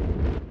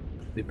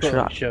 They put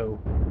on a show.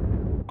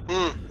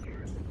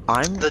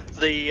 I'm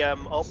the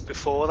op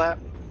before that,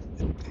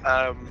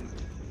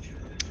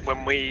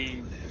 when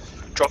we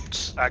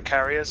dropped our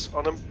carriers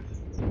on them,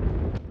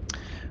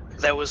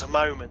 there was a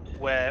moment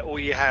where all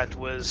you had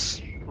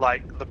was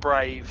like the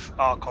Brave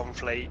Archon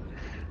fleet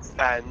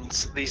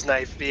and these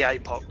Navy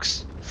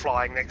APOCs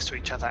flying next to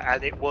each other,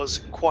 and it was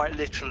quite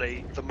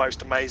literally the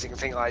most amazing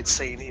thing I'd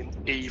seen in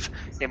EVE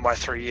in my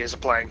 3 years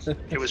of playing.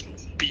 It was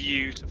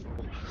beautiful.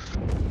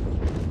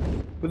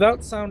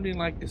 Without sounding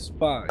like a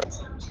spy,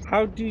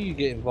 how do you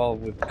get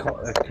involved with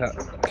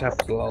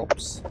capital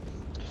ops?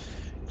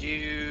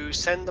 You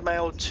send the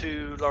mail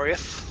to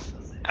Loriath,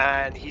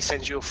 and he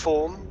sends you a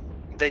form.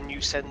 Then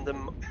you send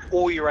them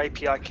all your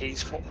API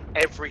keys for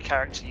every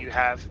character you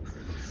have.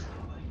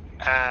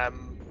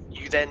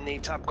 You then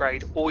need to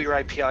upgrade all your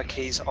API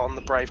keys on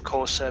the Brave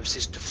core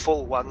services to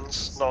full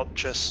ones, not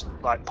just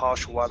like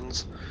partial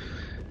ones.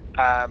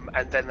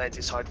 And then they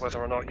decide whether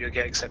or not you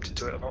get accepted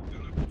to it or not.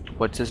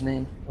 What's his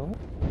name?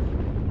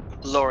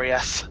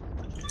 Loriath.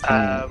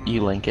 Can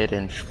you link it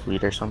in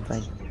Fleet or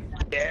something?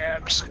 Yeah,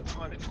 I'm just gonna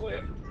find it for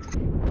you.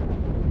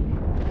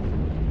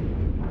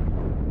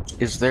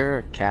 Is there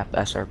a cap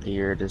SRP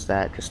or does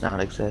that just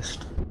not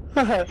exist?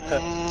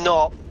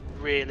 Not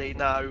really,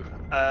 no.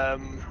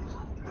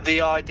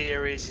 The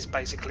idea is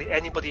basically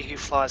anybody who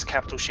flies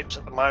capital ships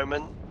at the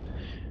moment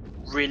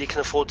really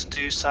can afford to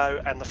do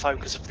so, and the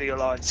focus of the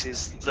Alliance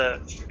is that,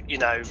 you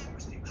know,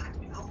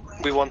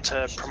 we want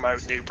to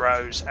promote new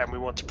bros and we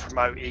want to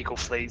promote Eagle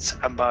fleets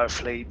and Boa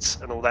fleets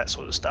and all that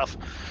sort of stuff.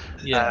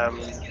 Yeah.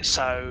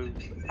 So,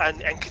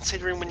 and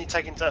considering when you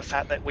take into the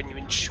fact that when you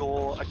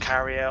insure a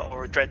carrier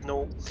or a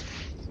dreadnought,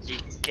 you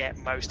get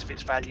most of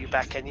its value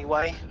back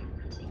anyway.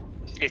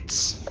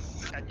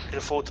 And you can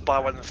afford to buy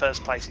one in the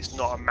first place. It's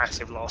not a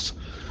massive loss.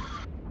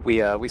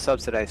 We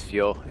subsidize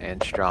fuel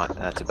and Straunt,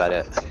 and that's about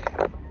it.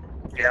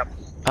 Yeah.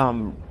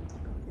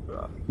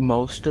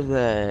 Most of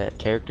the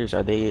characters,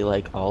 are they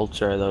like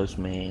alts or are those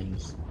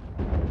mains?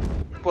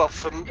 Well,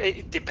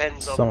 it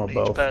depends Some on are each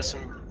both.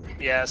 person.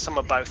 Yeah, some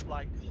are both.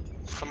 Like,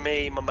 for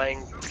me, my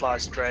main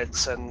flies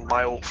dreads and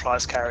my alt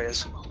flies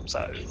carriers.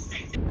 So.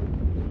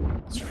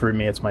 For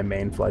me, it's my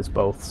main flies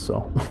both,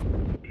 so.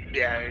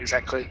 Yeah,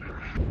 exactly.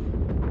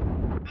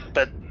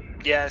 But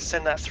yeah,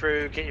 send that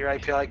through, get your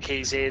API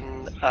keys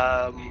in,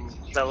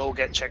 they'll all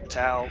get checked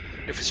out.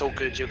 If it's all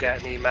good, you'll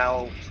get an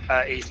email,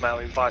 email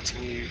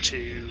inviting you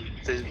to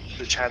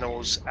the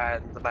channels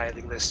and the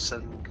mailing lists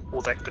and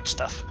all that good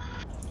stuff.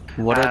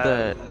 What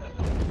are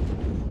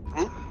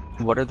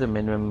the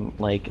minimum,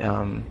 like,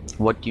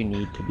 what do you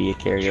need to be a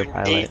carrier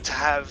pilot? You need to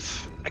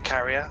have a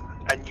carrier,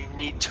 and you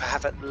need to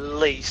have at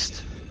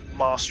least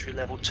Mastery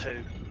level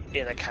 2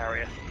 in a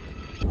carrier.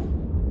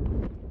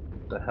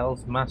 The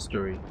hell's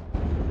mastery?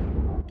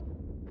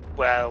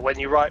 Well, when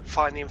you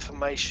find the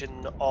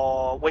information,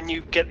 or when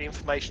you get the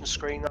information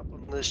screen up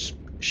on the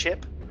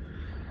ship,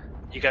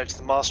 you go to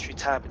the mastery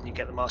tab and you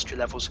get the mastery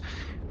levels.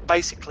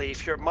 Basically,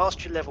 if you're at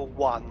mastery level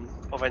 1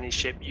 of any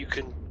ship, you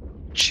can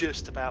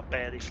just about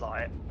barely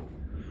fly it.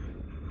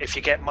 If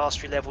you get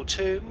mastery level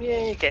 2,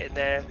 yeah, you're getting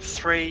there.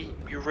 3,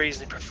 you're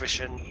reasonably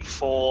proficient.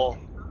 4,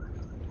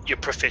 you're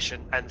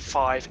proficient. And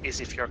 5 is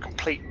if you're a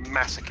complete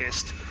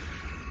masochist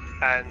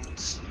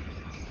and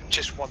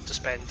just want to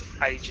spend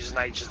ages and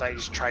ages and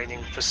ages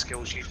training for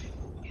skills you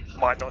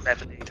might not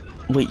ever need.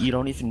 Wait, you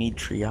don't even need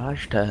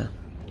triage to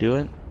do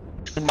it?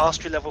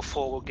 Mastery level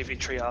 4 will give you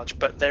triage,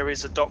 but there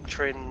is a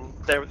doctrine.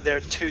 There are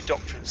 2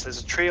 doctrines.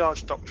 There's a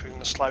triage doctrine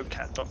and a slow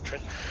cat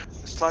doctrine.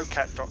 The slow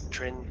cat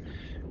doctrine,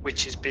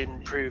 which has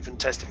been proven,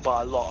 tested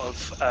by a lot of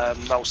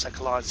nullsec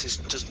alliances,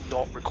 does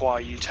not require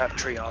you to have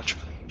triage.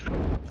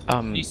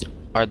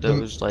 Are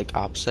those like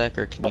OPSEC,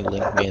 or can you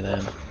link me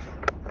them?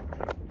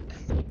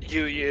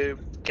 You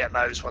get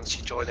those once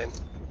you join in.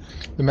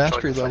 The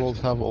mastery levels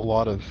have a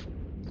lot of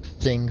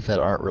things that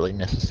aren't really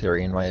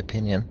necessary, in my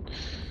opinion.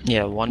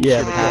 Yeah, once you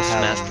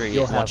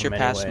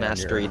pass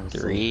mastery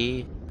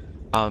 3,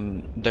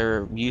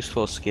 they're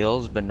useful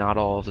skills, but not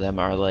all of them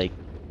are like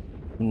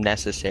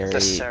necessary.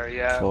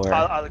 Yeah. For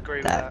I'll agree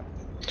with that.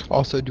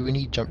 Also, do we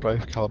need jump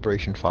drive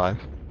calibration 5?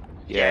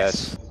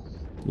 Yes.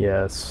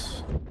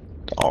 Yes.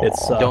 It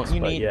sucks, don't you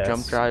but need yes.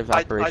 jump drive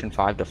operation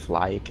 5 to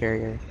fly a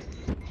carrier?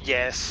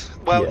 Yes.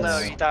 Well, Yes. no,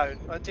 you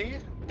don't. Do you?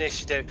 Yes,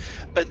 you do.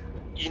 But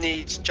you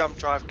need jump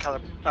drive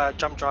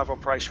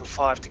operation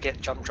 5 to get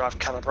jump drive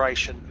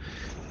calibration,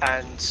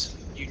 and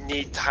you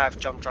need to have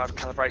jump drive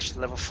calibration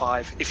level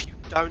 5. If you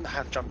don't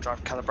have jump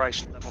drive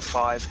calibration level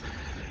 5,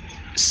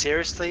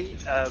 seriously,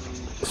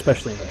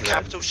 especially in the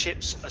capital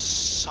ships are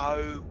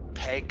so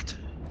pegged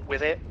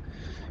with it.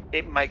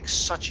 It makes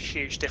such a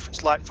huge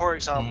difference. Like, for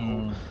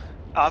example,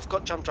 I've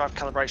got jump drive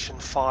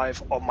calibration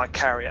 5 on my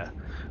carrier.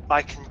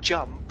 I can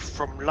jump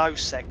from low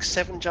sec,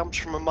 7 jumps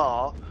from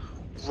Amar,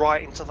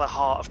 right into the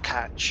heart of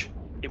catch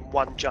in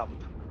 1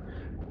 jump.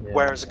 Yeah.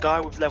 Whereas a guy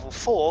with level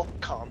 4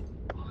 can't.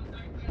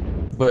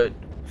 But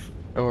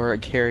or a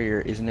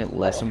carrier, isn't it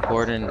less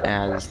important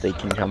as they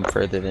can jump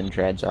further than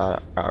dreads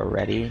are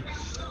already?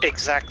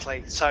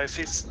 Exactly. So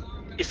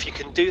if you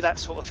can do that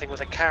sort of thing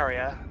with a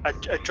carrier,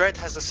 a dread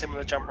has a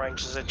similar jump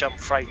range as a jump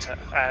freighter,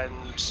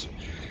 and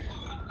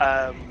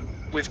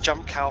with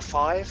jump cal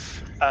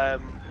 5,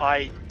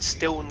 I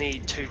still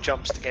need 2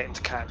 jumps to get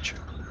into catch.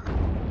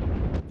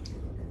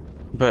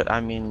 But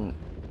I mean,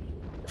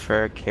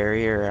 for a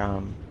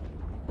carrier,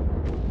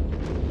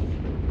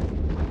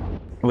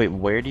 wait,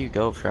 where do you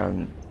go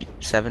from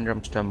 7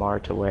 jumps to Amar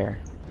to where?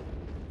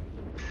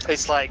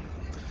 It's like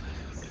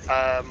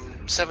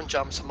 7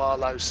 jumps Amar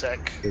low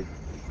sec,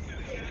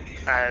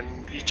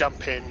 and you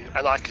jump in,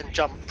 and I can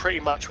jump pretty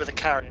much with a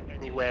carrier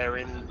anywhere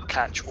in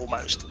catch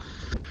almost.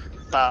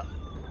 But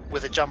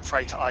with a jump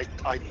freighter,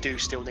 I do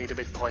still need a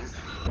midpoint.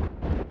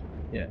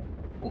 Yeah.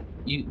 Well,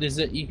 you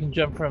can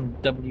jump from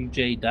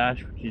WJ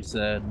Dash, which is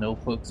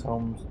Norfolk's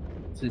home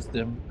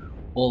system,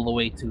 all the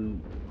way to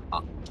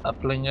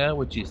Uplinger,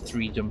 which is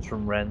 3 jumps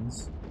from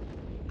Ren's.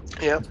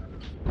 Yeah.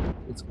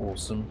 It's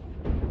awesome.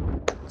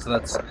 So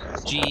that's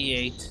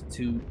GE8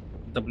 to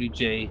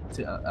WJ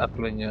to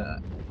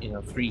Uplinger,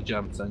 3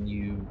 jumps, and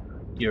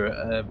you're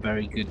a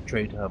very good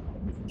trade hub.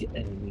 You can get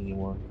anything you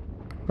want.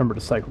 Remember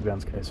to cycle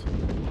guns, guys.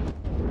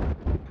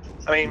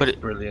 I mean, but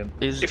brilliant.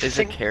 Is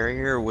a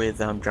carrier with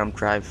jump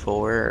drive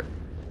 4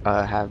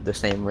 have the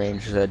same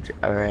range as a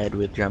red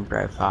with jump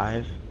drive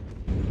 5?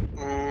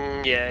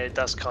 Yeah, it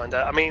does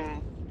kinda. I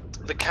mean,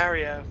 the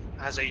carrier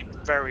has a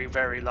very,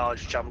 very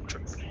large jump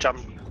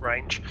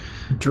range.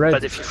 Dreads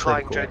but if you're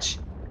flying dreads,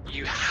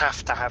 you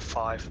have to have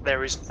 5.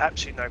 There is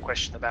absolutely no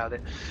question about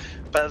it.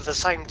 But at the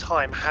same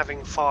time,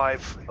 having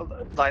 5,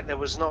 like there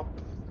was not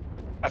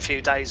a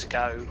few days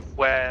ago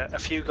where a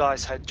few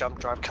guys had jump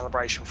drive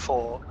calibration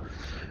 4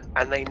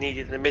 and they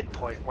needed the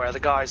midpoint, where the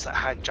guys that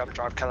had jump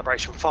drive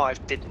calibration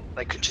 5 didn't.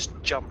 They could just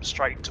jump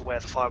straight to where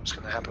the fight was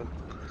going to happen.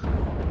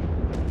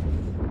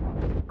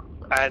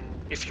 And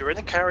if you're in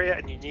a carrier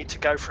and you need to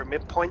go for a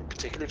midpoint,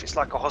 particularly if it's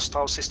like a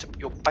hostile system,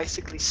 you're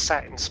basically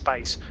sat in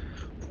space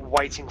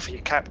waiting for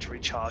your cap to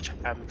recharge,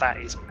 and that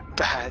is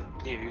bad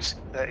news.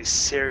 That is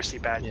seriously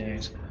bad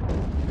news.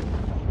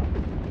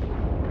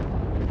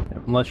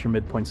 Unless your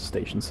midpoint's a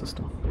station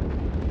system.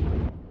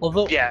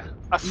 Although, yeah,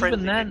 a friendly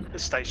even then,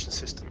 station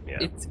system. Yeah,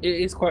 it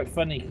is quite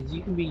funny because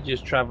you can be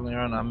just traveling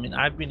around. I mean,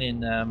 I've been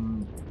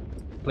in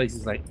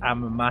places like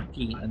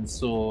Amamaki and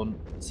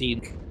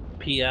seen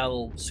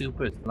PL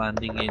supers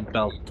landing in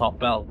top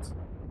belt.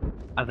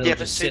 And they'll yeah, but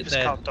just sit supers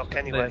there. can't dock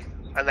anyway,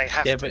 and they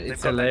have to. Yeah, but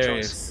it's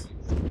hilarious.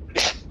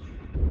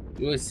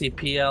 You always see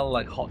PL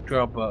like hot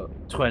drop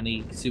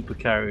 20 super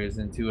carriers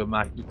into a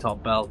Maki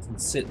top belt and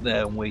sit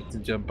there and wait to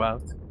jump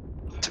out.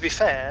 To be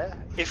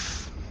fair,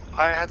 if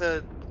I had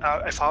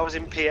if I was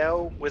in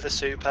PL with a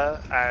super,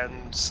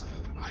 and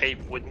I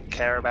wouldn't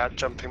care about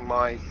jumping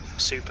my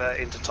super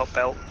into top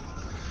belt.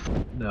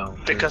 No.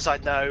 Because I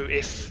know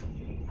if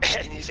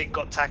anything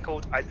got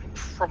tackled, I'd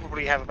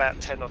probably have about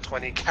 10 or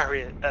 20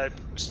 carrier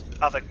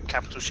other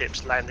capital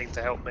ships landing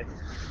to help me.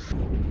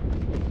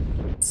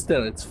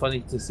 Still, it's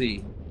funny to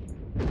see.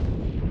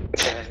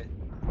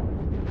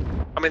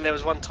 I mean, there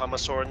was one time I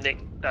saw a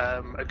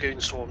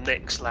Goonswarm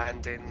Nix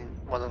land in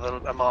one of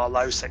the MR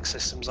low-sec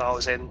systems I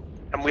was in,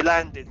 and we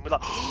landed, and we're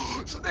like, oh,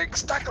 it's a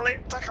Nix, tackle it!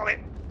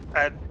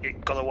 And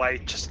it got away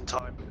just in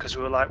time, because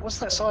we were like, what's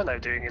that Sino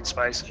doing in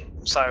space?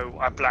 So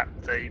I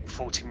blapped the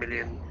 40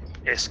 million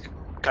ISK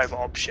covert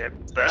op ship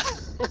that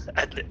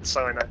had lit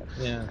Sino.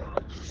 Yeah.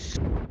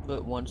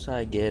 But once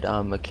I get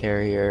a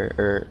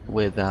carrier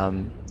with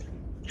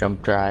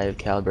jump drive,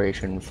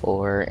 calibration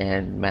 4,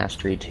 and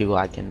mastery 2,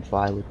 I can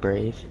fly with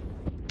Brave.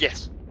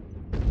 Yes,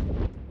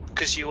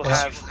 because you will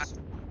have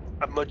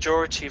a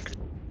majority of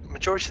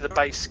the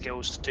base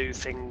skills to do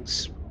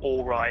things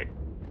all right.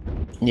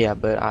 Yeah,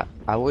 but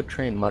I would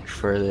train much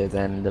further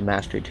than the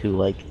mastery 2.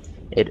 Like,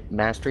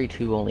 mastery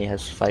 2 only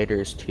has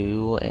fighters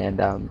 2,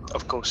 and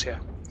Of course, yeah.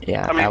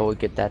 yeah, I mean, I would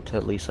get that to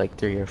at least like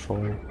 3 or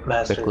 4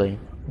 Master, quickly.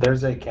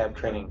 there's a cap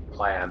training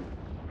plan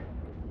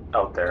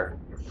out there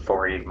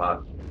for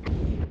EMOD.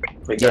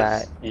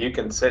 Because you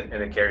can sit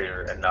in a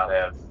carrier and not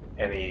have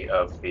any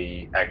of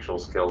the actual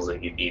skills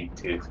that you need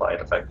to fly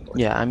it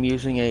effectively. Yeah, I'm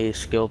using a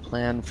skill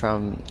plan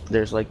from,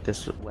 there's like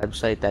this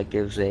website that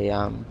gives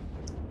a,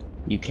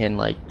 you can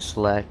like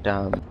select,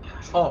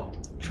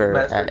 for,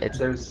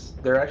 Master,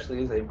 there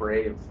actually is a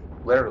Brave,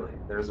 literally,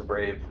 there's a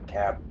Brave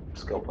cap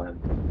skill plan.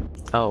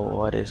 Oh,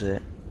 what is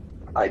it?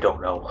 I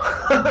don't know.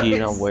 Do you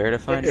know where to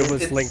find it? It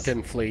was linked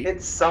in Fleet.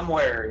 It's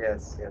somewhere,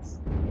 yes.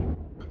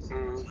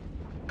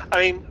 I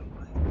mean,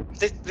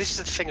 this is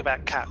the thing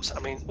about caps. I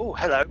mean, oh,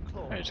 hello.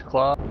 There's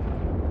Claw.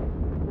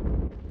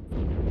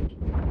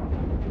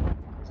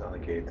 It's on the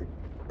gate.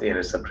 The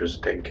interceptors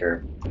are taken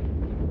care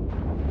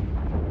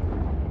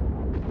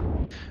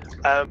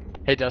of.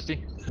 Hey,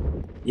 Dusty.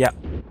 Yeah.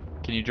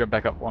 Can you jump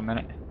back up 1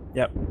 minute?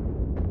 Yep.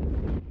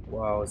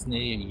 Wow, it's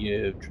nearly a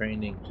year of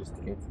training just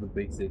to get to the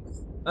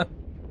basics.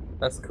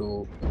 That's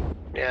cool.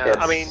 Yeah, Yes.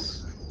 I mean,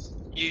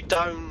 you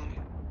don't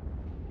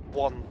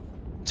want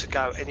to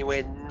go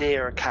anywhere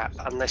near a cap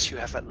unless you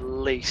have at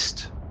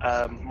least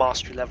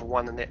mastery level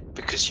 1 in it,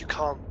 because you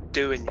can't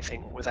do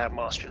anything without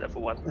mastery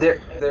level 1.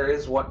 There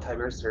is one,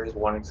 Tiberius, there is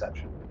one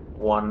exception.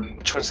 One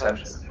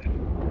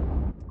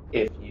exception.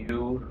 If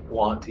you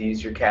want to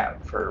use your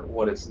cap for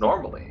what is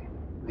normally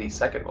the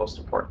second most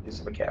important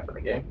use of a cap in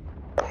the game,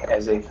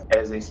 as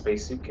a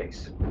space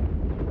suitcase,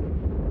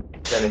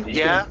 then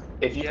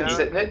if you can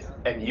sit in it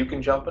and you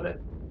can jump in it,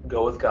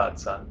 go with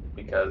Godson,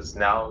 because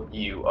now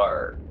you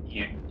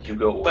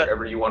go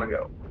wherever you want to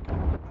go.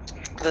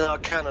 Then I'll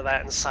counter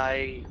that and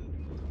say,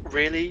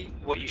 really,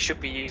 what you should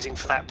be using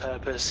for that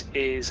purpose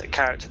is a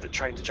character that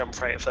trained to jump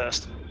freighter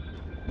first.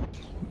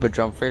 But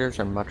jump freighters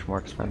are much more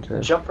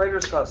expensive. Jump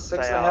freighters cost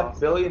 6.5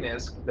 billion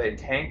ISK. They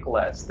tank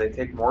less. They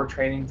take more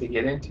training to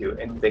get into,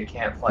 and they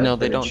can't fly. No,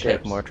 they don't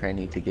ships. take more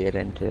training to get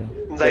into.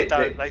 They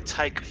don't. They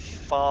take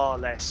far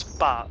less,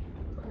 but...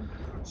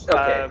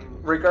 Okay,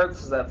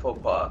 regardless of that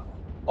faux pas,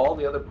 all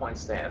the other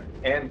points stand,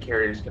 and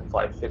carriers can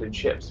fly fitted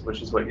ships,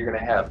 which is what you're going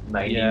to have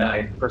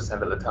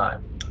 99% of the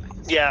time.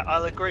 Yeah,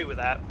 I'll agree with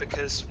that,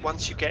 because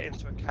once you get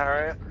into a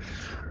carrier,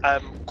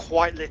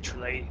 quite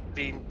literally,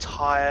 the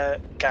entire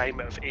game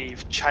of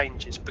EVE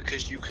changes,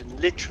 because you can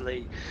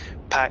literally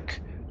pack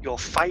your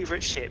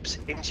favourite ships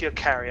into your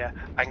carrier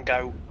and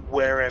go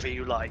wherever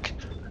you like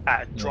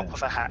at a drop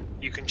of a hat.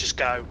 You can just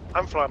go,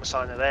 I'm flying my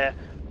Sino there,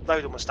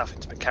 load all my stuff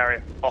into my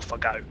carrier, off I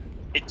go.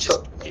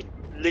 It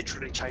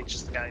literally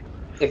changes the game.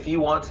 If you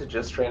want to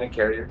just train a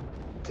carrier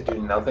to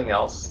do nothing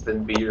else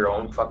than be your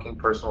own fucking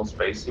personal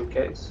space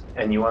suitcase,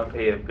 and you want to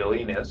pay 1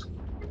 billion ISK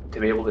to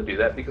be able to do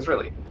that, because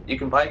really, you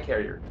can buy a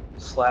carrier,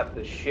 slap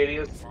the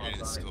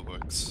shittiest... skill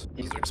books.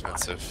 Those are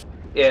expensive.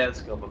 Yeah, the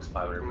skill book's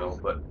 500 mil,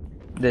 but...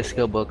 The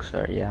skill books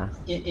are, yeah.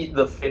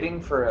 The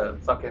fitting for a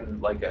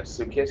fucking, like, a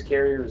suitcase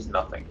carrier is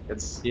nothing.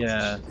 It's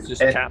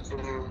just cap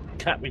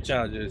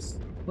recharges.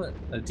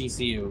 A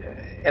DCU.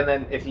 And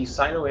then if you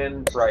Sino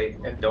in right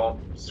and don't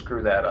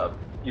screw that up,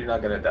 you're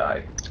not gonna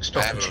die.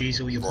 Stop the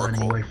cheese, or you're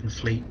running away from the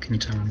fleet. Can you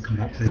tell them to come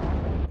back, please?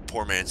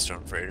 Poor man's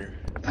stone freighter.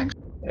 Thanks.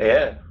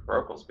 Yeah,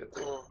 Oracle's good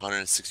too.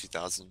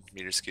 160,000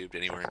 meters cubed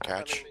anywhere in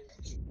catch.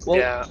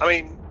 Yeah, I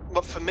mean,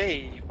 but for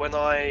me, when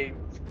I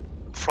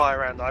fly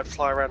around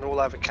all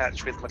over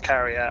catch with my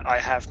carrier. I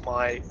have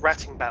my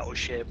ratting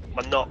battleship,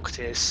 my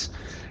Noctis,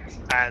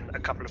 and a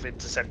couple of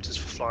interceptors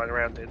for flying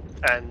around in.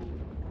 And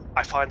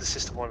I find the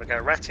system when I go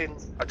ratting,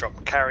 I drop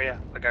my carrier,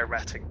 I go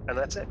ratting, and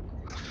that's it.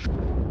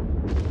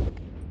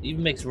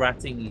 Even makes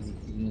ratting easy.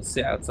 You can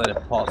sit outside a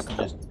post and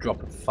just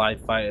drop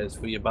 5 fighters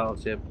for your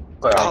battleship.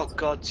 Oh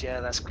god, yeah,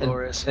 that's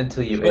glorious.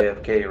 Until you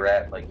AFK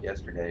rat like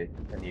yesterday,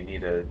 and you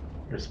need a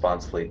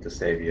response fleet to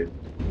save you.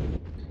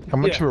 How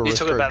much of a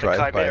risk or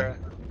drive by? Chimera.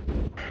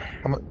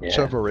 How much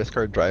of a risk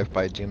or drive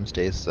by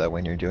Doomsdays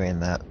when you're doing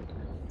that?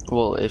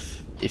 Well,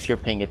 if you're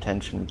paying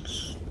attention,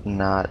 it's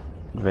not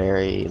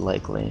very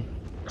likely.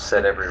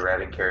 Set every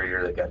ratting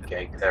carrier that got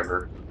ganked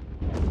ever.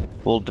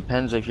 Well, it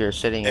depends if you're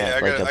sitting Hey,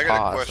 at I like got a a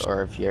pause question.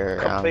 or if you're.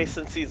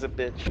 Complacency's a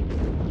bitch.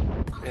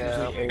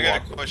 Yeah. I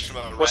got a question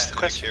about What's the Rat and the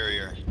question?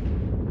 carrier.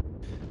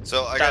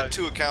 So I got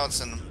 2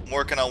 accounts and I'm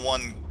working on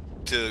one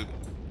to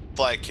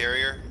fly a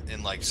carrier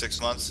in like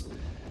 6 months.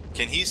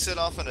 Can he sit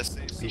off in a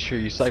safe? Be sure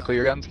you cycle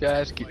your guns,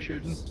 guys. Keep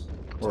shooting.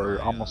 We're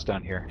almost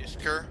done here.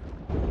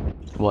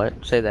 What?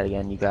 Say that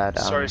again. You got.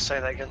 Sorry, say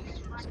that again.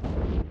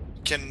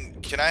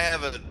 Can I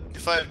have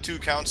if I have 2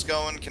 accounts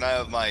going, can I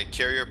have my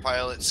carrier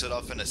pilot sit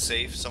off in a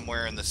safe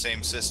somewhere in the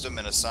same system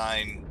and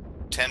assign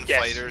 10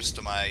 fighters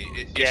to my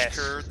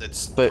Ishkur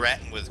that's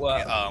threatened with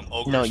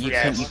ogres? No, you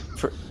can.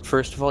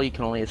 First of all, you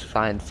can only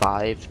assign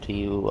 5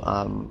 to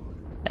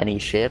any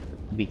ship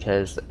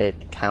because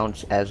it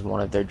counts as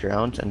one of their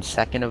drones. And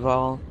second of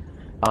all,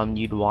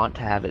 you'd want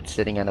to have it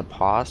sitting in a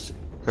pause.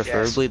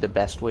 Preferably, the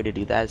best way to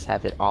do that is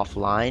have it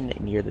offline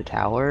near the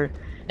tower,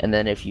 and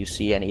then if you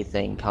see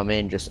anything come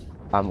in, just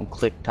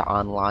click to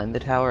online the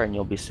tower, and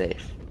you'll be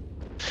safe.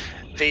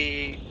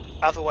 The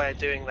other way of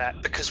doing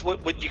that, because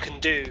what you can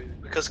do,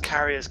 because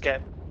carriers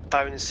get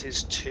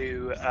bonuses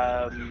to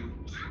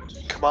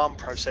command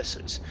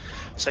processors,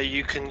 so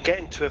you can get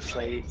into a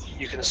fleet,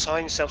 you can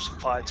assign yourself some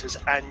fighters,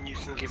 and you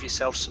can give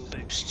yourself some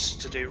boosts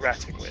to do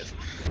ratting with.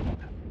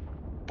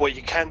 What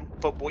you can,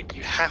 but what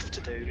you have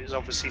to do is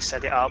obviously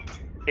set it up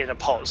in a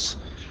pause.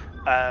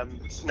 Now,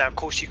 of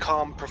course, you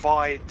can't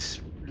provide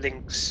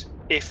links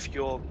if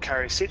your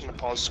carrier is sitting in the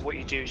pause. So what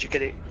you do is you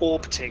get it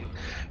orbiting,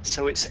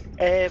 so it's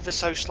ever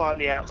so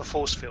slightly out of the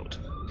force field.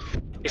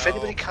 If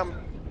anybody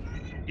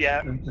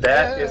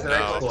That is an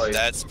exploit.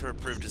 That's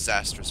proved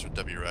disastrous for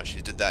WRush.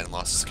 He did that and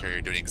lost his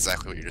carrier doing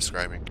exactly what you're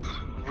describing.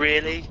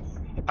 Really?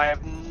 I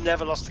have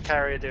never lost a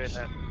carrier doing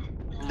that.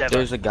 Never.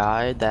 There's a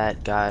guy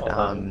that got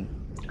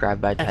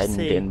grabbed by Titan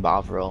in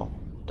Bovril.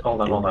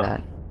 Hold doing on.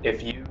 that.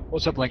 If you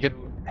What's up, Lincoln?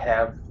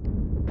 have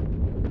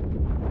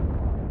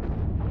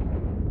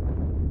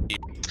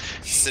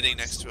Sitting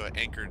next to an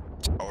anchored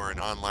tower and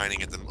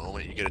onlining at the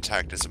moment, you get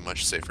attacked is a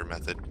much safer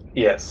method.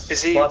 Yes.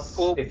 Is he? Plus,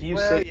 if you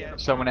sit,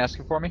 Someone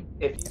asking for me?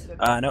 if you sit,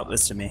 No,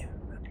 it's to me.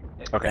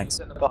 Okay. if you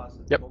sit in the box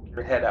and poke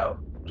your head out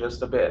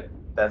just a bit,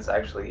 that's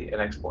actually an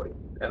exploit,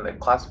 and they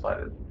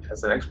classified it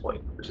as an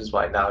exploit, which is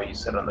why now you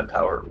sit on the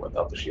tower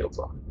without the shields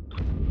on.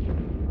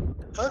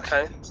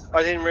 Okay,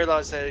 I didn't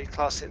realise they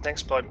classed it an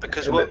exploit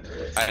because what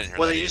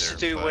they used to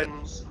do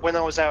when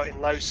I was out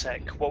in low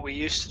sec, what we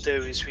used to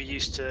do is we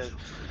used to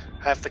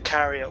have the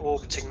carrier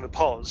orbiting the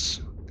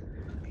pause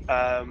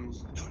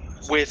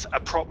with a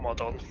prop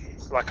mod on,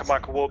 like a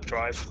micro warp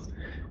drive,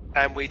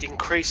 and we'd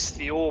increase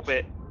the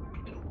orbit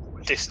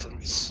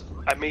distance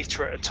a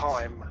meter at a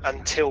time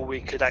until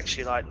we could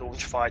actually like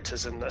launch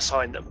fighters and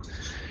assign them.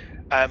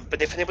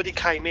 But if anybody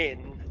came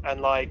in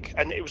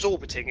and it was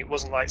orbiting, it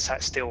wasn't like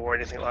sat still or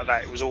anything like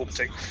that, it was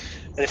orbiting,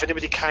 and if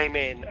anybody came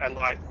in and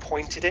like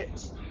pointed it,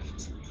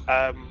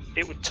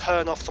 it would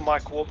turn off the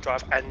micro warp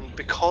drive, and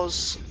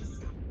because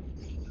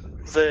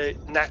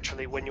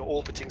naturally when you're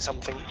orbiting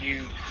something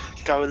you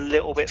go a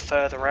little bit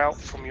further out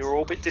from your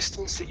orbit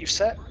distance that you've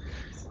set,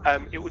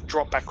 it would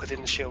drop back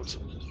within the shields.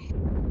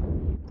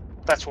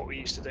 That's what we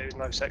used to do in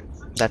low sec.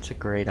 That's a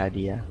great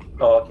idea.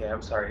 Oh, okay,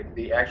 I'm sorry.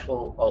 The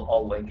actual,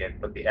 I'll link it,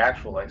 but the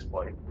actual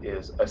exploit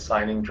is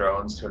assigning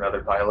drones to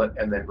another pilot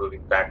and then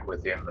moving back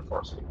within the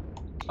force field.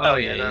 Oh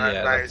yeah,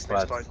 that is an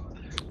exploit.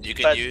 You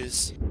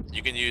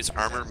can use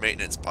armor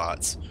maintenance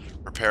pots,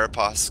 repair a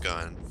POS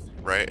gun,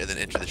 right, and then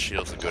enter the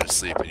shields and go to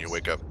sleep, and you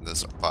wake up and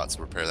those pots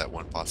repair that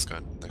one POS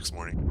gun next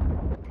morning.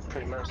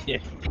 Pretty much. Yeah.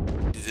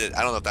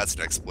 I don't know if that's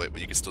an exploit,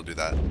 but you can still do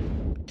that.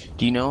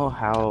 Do you know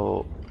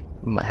how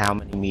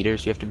many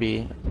meters you have to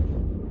be?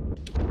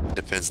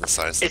 Depends on the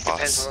size of It the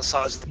depends on the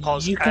size of the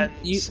pause, and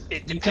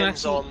it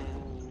depends on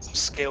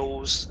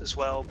skills as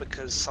well,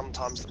 because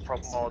sometimes the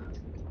prop mod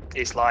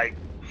is like,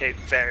 it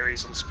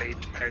varies on speed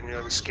depending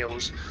on the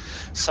skills.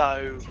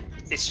 So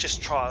it's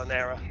just trial and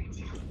error.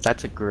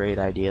 That's a great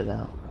idea,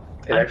 though.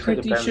 I'm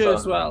pretty sure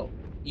as well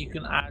you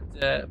can add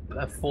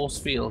a force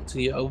field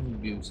to your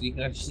overview, so you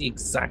can actually see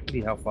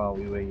exactly how far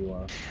away you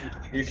are.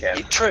 You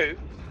can. True,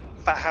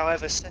 but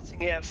however,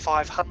 setting it at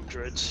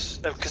 500,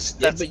 because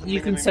Yeah, that's but you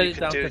can set it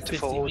down to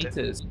 50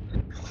 meters.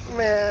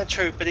 Yeah,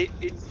 true, but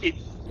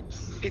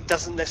it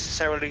doesn't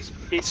necessarily.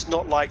 It's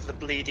not like the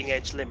bleeding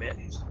edge limit.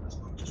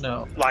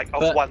 No. Like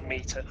of 1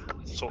 meter,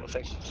 sort of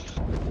thing.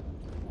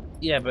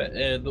 Yeah, but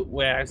the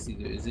way I see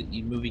it is that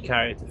you move your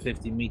carrier to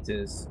 50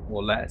 meters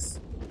or less,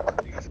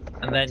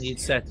 and then you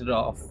set it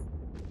off,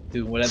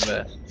 doing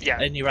whatever. Yeah.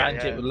 And you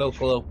range it with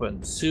local open.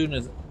 As soon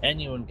as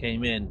anyone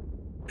came in,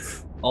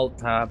 Alt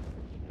Tab.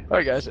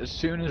 Alright guys, as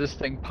soon as this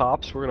thing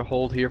pops, we're gonna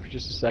hold here for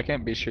just a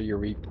second. Be sure you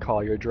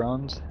recall your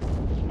drones.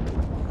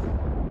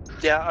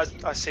 Yeah,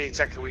 I see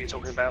exactly what you're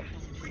talking about.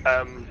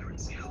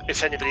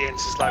 If anybody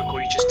enters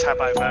local, you just tab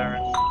over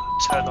and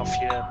turn off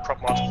your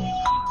prop mod,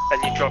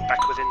 and you drop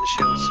back within the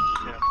shields.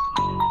 Yeah.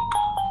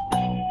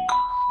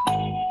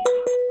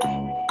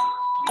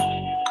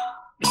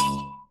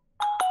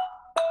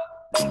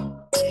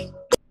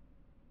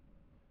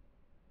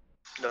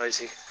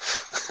 Noisy.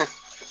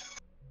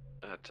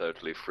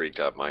 totally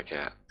freaked out my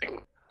cat.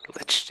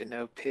 Glitched in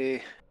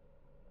OP.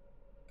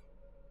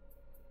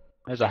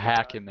 There's a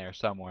hack in there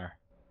somewhere.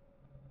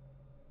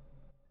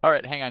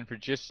 Alright, hang on for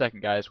just a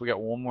second, guys. We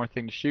got one more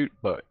thing to shoot,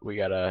 but we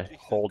gotta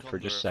hold for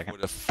just a second.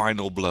 For the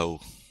final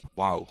blow.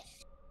 Wow.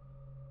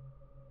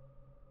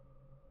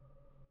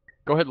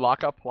 Go ahead,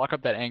 lock up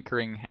that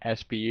anchoring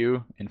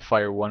SBU and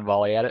fire one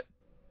volley at it.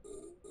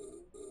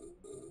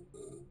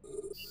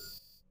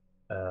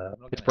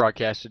 It's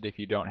broadcasted if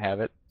you don't have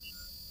it.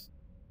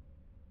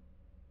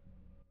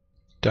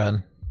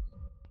 Done.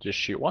 Just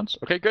shoot once.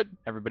 Okay, good.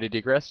 Everybody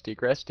degress,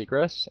 degress,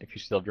 degress. If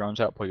you still have drones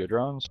out, pull your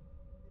drones.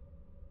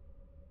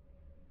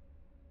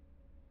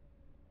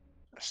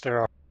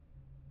 Stare off.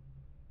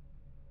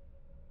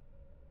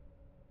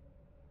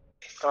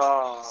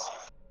 Oh.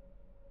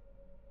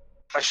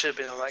 I should have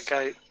been on that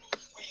gate.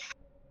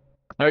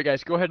 Alright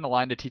guys, go ahead and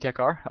align to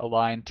T-Tech-R.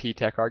 Align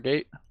T-Tech-R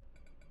gate.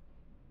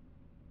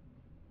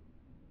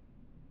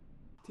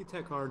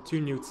 T-Tech are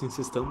 2 nukes in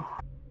system.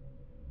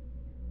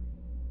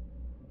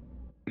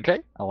 Okay,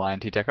 align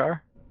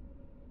T-Tech-R.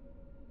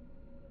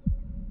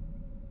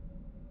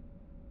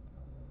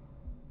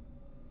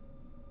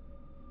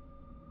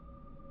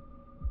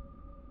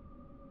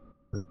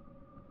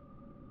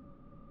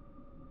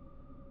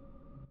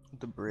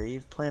 The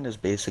Brave plan is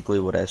basically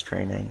what I was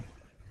training.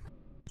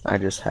 I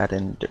just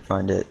hadn't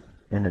defined it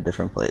in a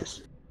different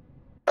place.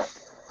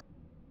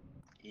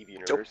 Eve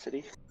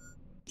University?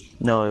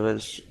 No,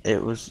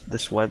 it was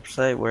this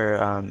website where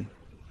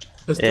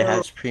it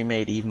has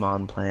pre-made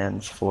EVMON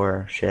plans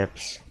for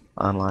ships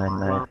online.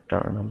 I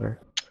don't remember.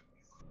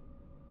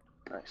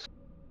 Nice.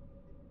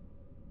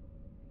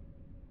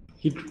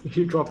 He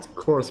dropped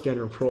Core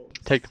Scanner Pro.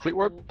 Take the fleet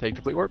warp. Take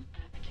the fleet warp.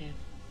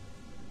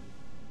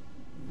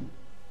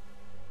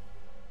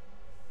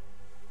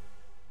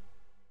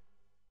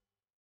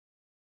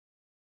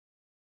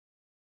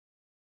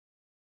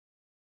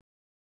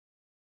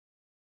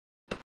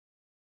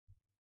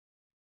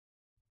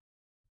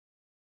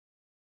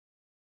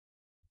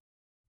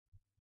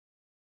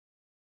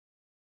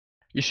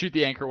 You shoot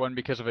the anchor one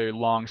because of a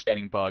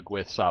long-standing bug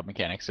with sob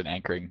mechanics and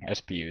anchoring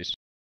SBUs.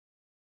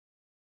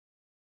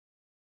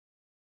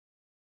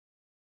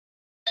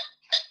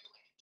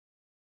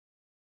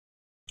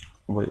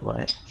 Wait,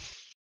 what?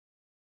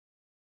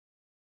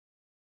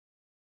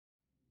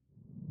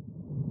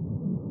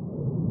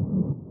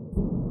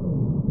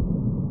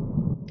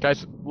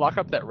 Guys, lock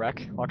up that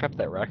wreck. Lock up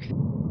that wreck.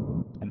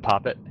 And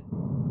pop it.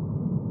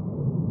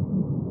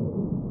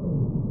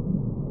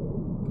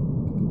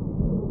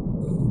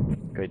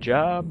 Good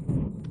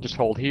job. Just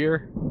hold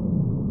here.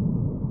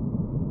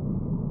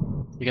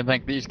 You can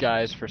thank these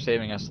guys for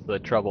saving us the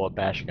trouble of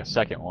bashing a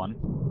second one.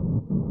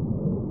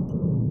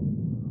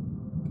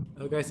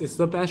 Guys, is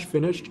the bash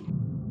finished?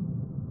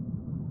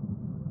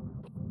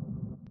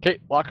 Okay,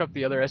 lock up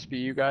the other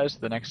SBU guys,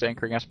 the next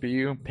anchoring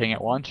SBU. Ping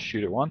it once,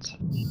 shoot it once.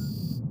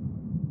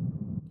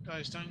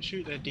 Guys, don't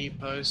shoot their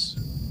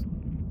depots.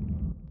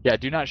 Yeah,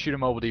 do not shoot a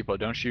mobile depot.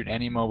 Don't shoot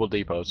any mobile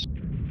depots.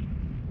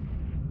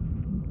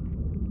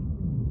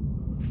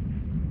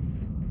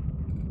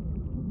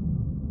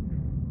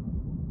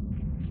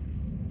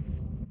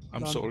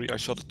 I'm sorry, I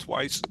shot it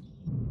twice.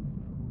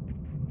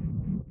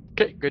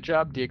 Okay, good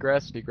job.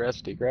 Degress,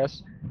 degress,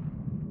 degress.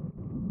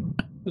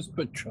 Just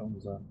put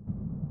drones on.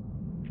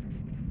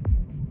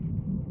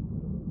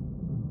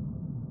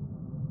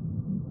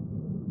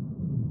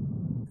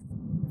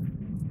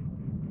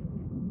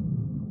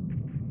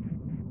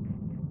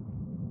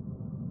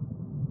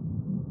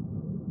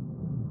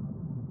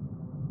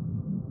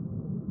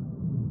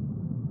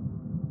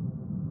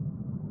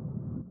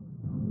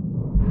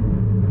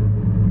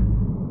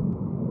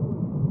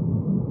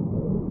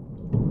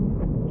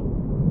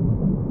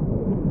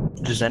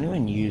 Does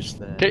anyone use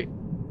the... Okay.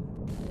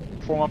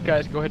 Form up,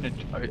 guys. Go ahead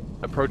and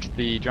approach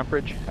the jump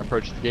bridge.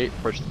 Approach the gate.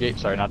 Approach the gate.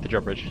 Sorry, not the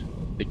jump bridge.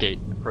 The gate.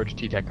 Approach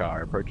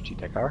T-Tech-R. Approach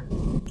T-Tech-R.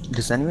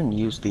 Does anyone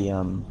use the,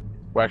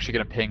 We're actually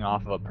going to ping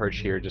off of a perch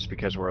here just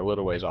because we're a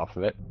little ways off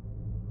of it.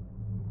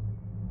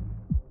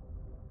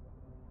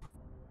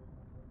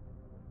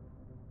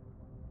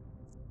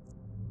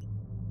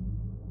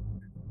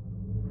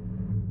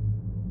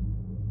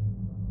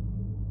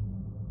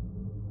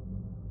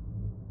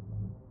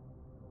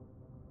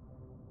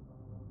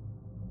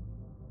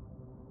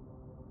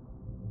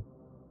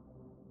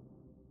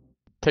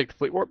 Take the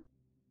fleet warp.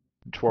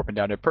 Just warping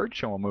down to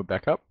perch and we'll move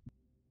back up.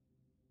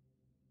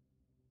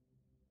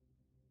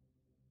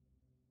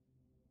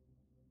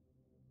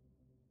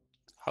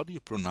 How do you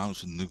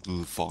pronounce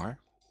Nuglufar?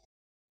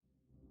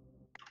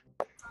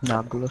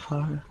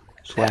 Naglfar?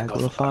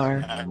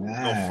 Swaglfar?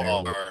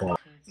 Naglfar.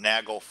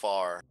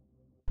 Naglfar.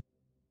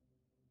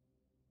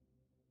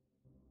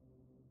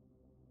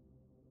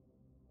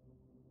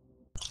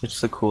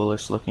 It's the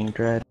coolest looking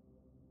dread.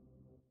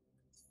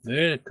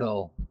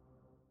 Vertical.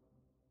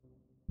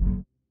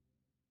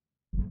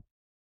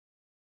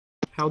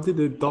 How did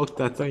it dock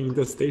that thing in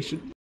the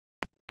station?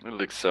 It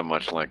looks so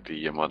much like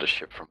the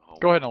mothership from home.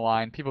 Go ahead and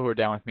align. People who are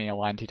down with me,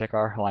 align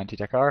T-Tech-R. Align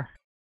T-Tech-R.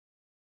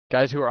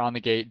 Guys who are on the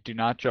gate, do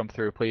not jump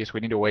through, please. We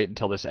need to wait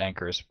until this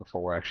anchors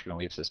before we're actually going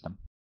to leave system.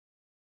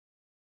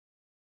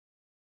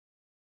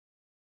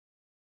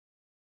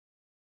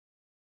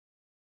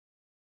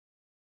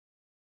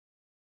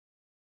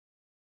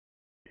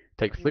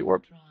 Take the fleet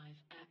warp.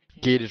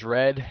 Gate is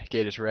red.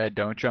 Gate is red.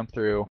 Don't jump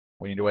through.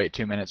 We need to wait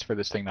 2 minutes for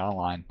this thing to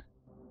online.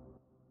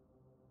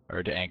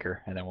 Or to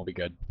anchor, and then we'll be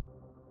good.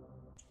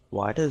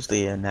 Why does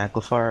the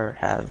Naglfar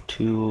have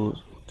 2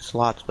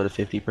 slots but a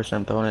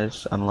 50%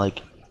 bonus,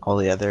 unlike all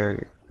the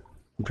other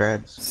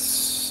dreads?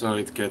 So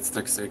it gets the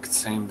exact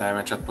same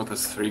damage output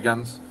as 3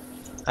 guns?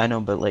 I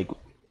know, but like,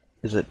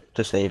 is it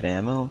to save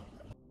ammo?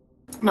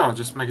 No,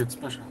 just make it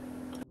special.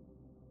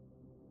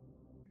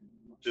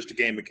 Just a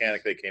game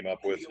mechanic they came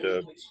up with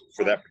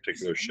for that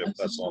particular ship,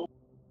 that's all.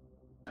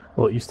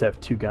 Well, it used to have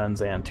 2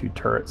 guns and 2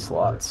 turret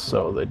slots,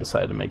 so they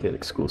decided to make it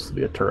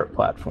exclusively a turret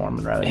platform,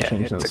 and rather than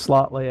changing the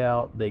slot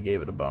layout, they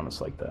gave it a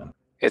bonus like that.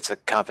 It's a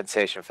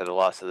compensation for the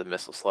loss of the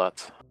missile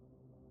slots.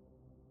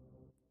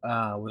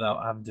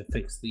 Without having to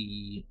fix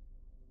the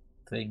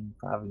thing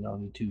for having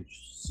only 2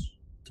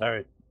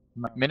 turret.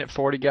 Minute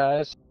 40,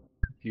 guys.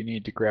 If you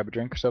need to grab a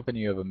drink or something,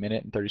 you have a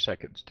minute and 30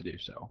 seconds to do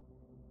so.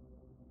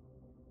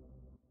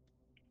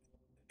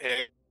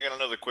 Hey, I got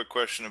another quick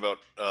question about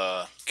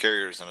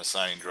carriers and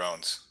assigning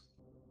drones.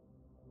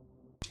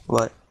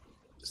 What?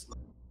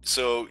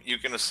 So you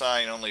can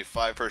assign only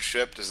 5 per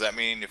ship. Does that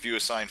mean if you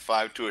assign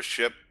 5 to a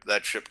ship,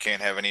 that ship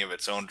can't have any of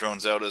its own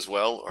drones out as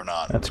well, or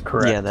not? That's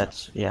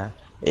correct. Yeah.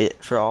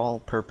 It, for all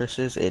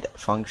purposes, it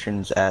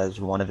functions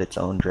as one of its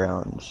own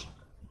drones.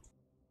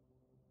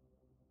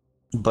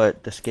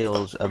 But the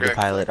skills of the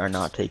pilot are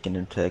not taken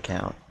into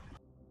account.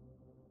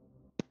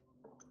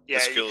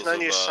 Yeah, you can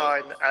only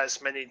assign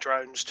as many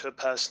drones to a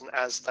person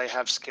as they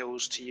have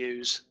skills to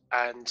use,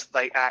 and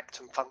they act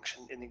and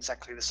function in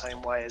exactly the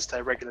same way as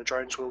their regular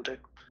drones will do.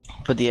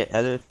 But the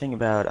other thing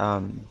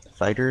about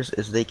fighters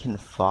is they can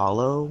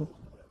follow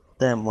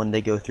them when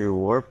they go through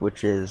warp,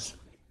 which is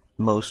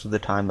most of the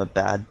time a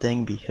bad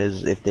thing,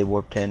 because if they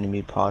warp to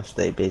enemy posts,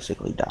 they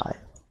basically die.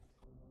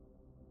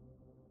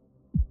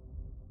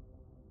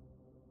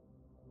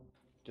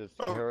 Does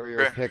the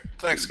carrier pick?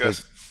 Thanks,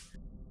 guys.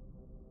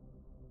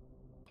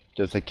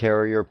 Does the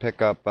carrier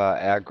pick up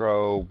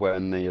aggro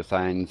when he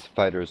assigns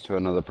fighters to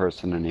another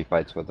person and he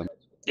fights with them?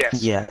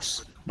 Yes.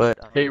 Yes, but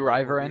hey,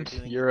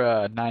 Riverend,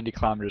 you're 90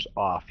 kilometers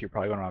off. You're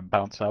probably going to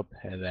bounce up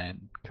and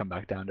then come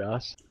back down to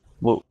us.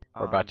 Well,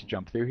 we're about to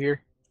jump through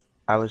here.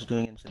 I was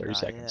doing it 30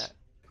 seconds.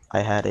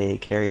 I had a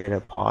carrier to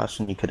pause,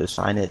 and you could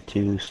assign it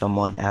to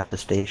someone at the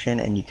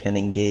station, and you can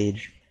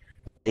engage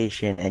the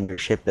station, and your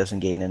ship doesn't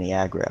gain any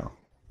aggro.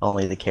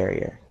 Only the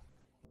carrier.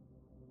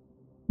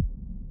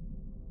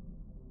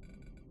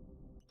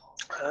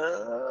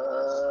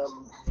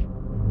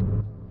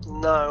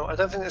 No, I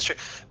don't think that's true,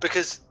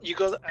 because you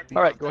got.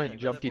 All right, go ahead and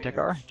jump DTEC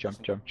R.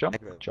 Jump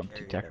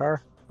DTEC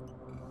R.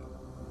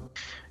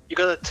 You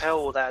got to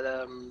tell that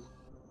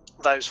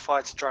those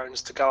fighter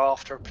drones to go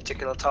after a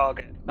particular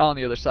target. On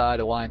the other side,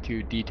 align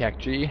to DTEC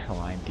G.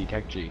 Align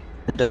DTEC G.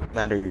 It doesn't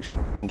matter. You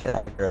can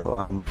get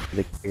aggro.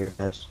 The carrier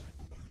does.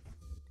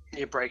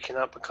 You're breaking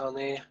up, I can't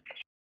hear you.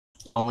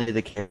 Only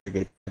the carrier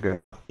gets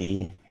aggro.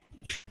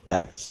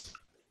 That's.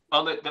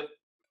 Well,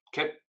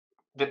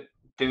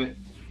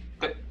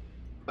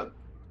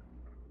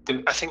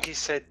 I think he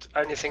said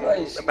anything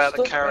about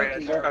the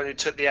carrier only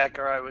took the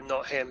aggro and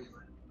not him.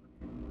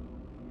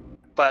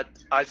 But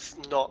I've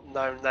not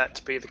known that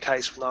to be the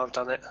case when I've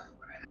done it.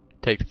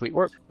 Take the fleet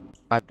warp.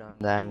 I've done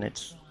that, and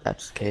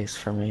that's the case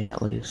for me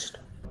at least.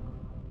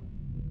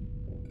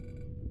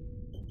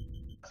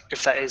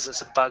 If that is,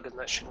 it's a bug, and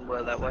that shouldn't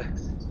work that way.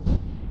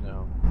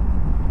 No.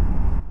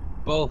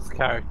 Both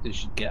characters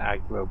should get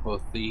aggro,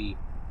 both the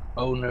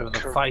owner of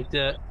the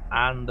fighter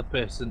and the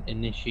person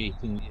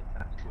initiating the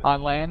attack.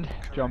 On land,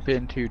 jump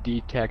into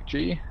DTEC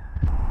G.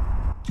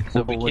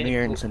 So when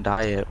you're in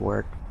Zendaya, it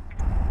worked.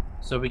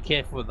 So be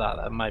careful with that.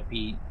 That might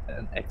be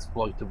an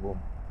exploitable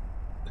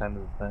kind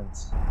of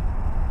offense.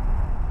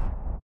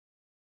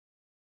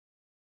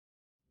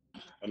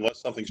 Unless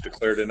something's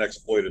declared an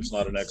exploit, it's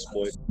not an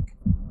exploit.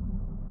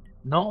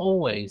 Not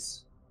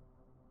always.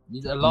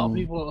 A lot of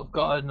people have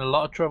gotten a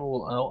lot of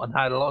trouble and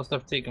had a lot of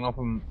stuff taken off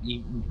them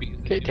even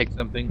because they did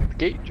something.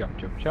 Gate, jump.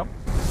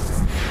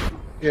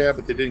 Yeah,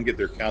 but they didn't get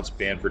their accounts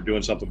banned for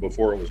doing something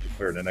before it was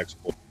declared an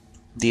exploit.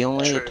 The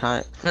only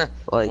time,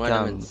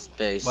 like,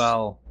 space.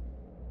 Well,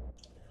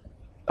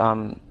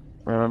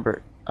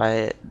 remember,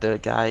 the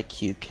guy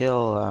Q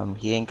Kill,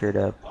 he anchored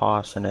a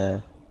POS and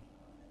a,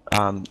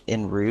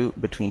 en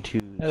route between 2.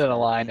 And then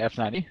align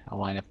F90.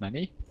 Align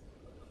F90.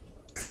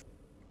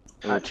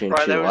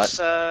 Right, there was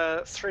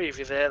 3 of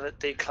you there that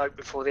decloaked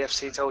before the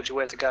FC told you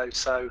where to go,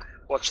 so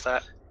watch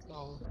that.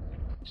 Oh,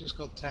 just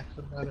got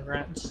tackled by the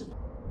rats.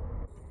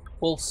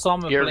 Well,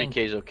 some Your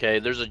VK's okay.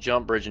 There's a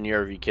jump bridge in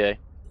your VK.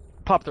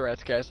 Pop the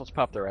reds, guys. Let's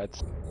pop the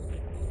reds.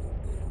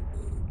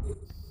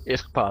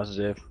 ISK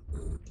positive.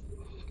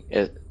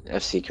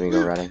 FC, can we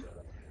go redding?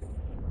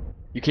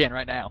 You can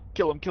right now.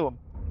 Kill him.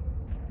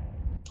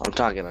 I'm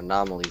talking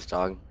anomalies,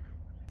 dog.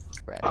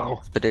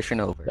 Expedition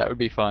over. That would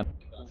be fun.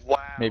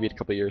 Wow. Maybe in a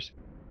couple of years.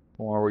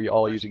 Or were you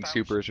all using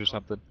supers or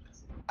something?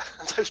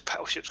 Those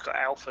battleships got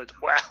alphaed.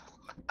 Wow.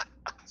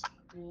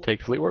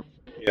 Take fleet warp.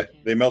 Yeah,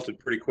 they melted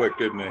pretty quick,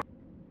 didn't they?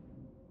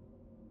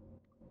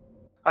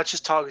 I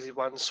just targeted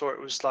one, saw it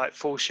was like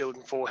full shield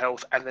and full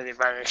health, and then it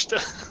vanished.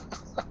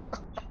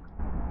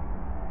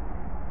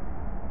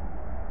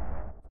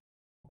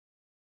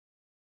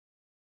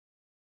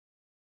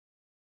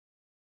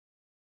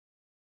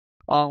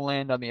 On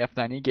land on the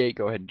F9E gate,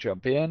 go ahead and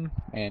jump in,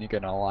 and you're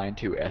going to align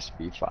to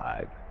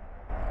SB5.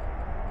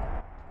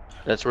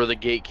 That's where the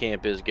gate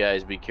camp is,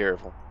 guys. Be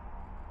careful.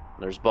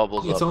 There's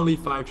bubbles It's up. only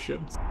 5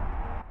 ships.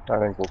 I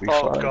think we'll be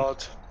Oh fine.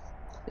 god.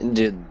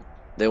 Dude,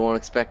 they won't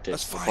expect it.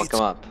 Let's We'll fight. fuck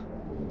them up.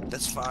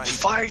 That's fine.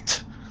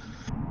 Fight!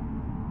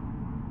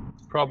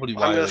 Probably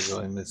why they're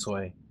going this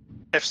way.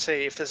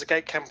 FC, if there's a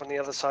gate camp on the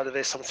other side of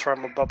this, I'm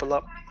throwing my bubble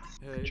up.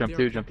 Jump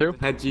through, jump through.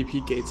 Had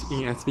GP gates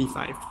in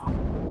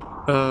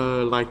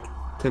SB5. Like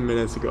 10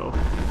 minutes ago.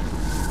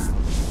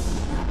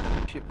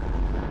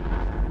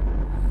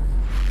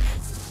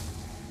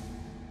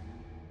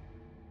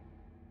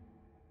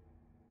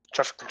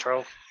 Traffic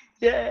control.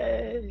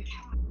 Yay!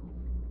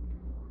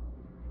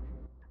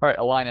 Alright,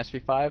 align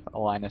SV5,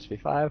 align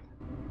SV5.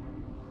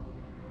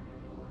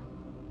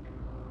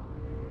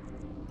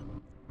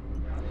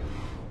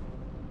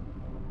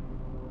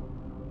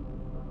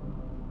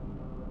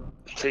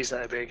 Please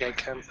let it be a gate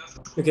camp.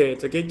 Okay,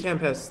 the gate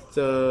camp has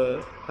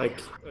the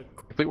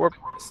Fleet warp.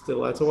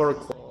 stiletto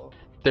claw.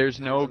 There's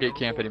no gate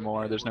camp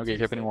anymore. There's no gate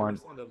camp anymore. On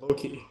the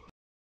Loki.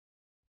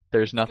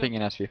 There's nothing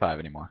in SV5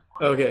 anymore.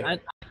 Okay.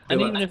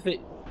 And even if it,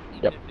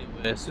 Yep.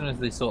 as soon as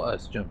they saw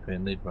us jump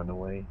in, they'd run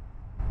away.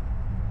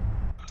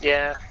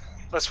 Yeah,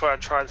 that's why I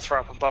tried to throw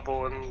up a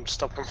bubble and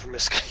stop them from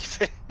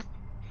escaping.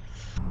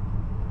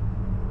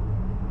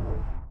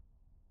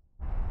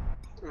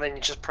 And then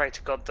you just pray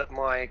to God that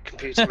my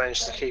computer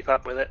managed to keep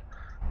up with it.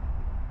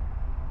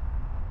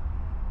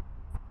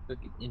 Look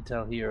at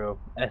Intel Hero.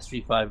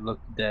 SV5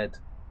 looked dead.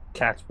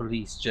 Cat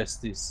police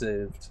justice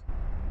served.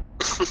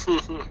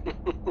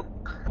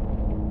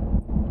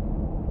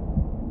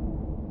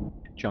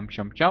 Jump,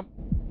 jump, jump.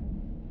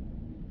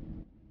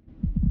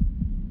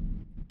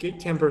 Gate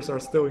campers are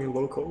still in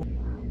local.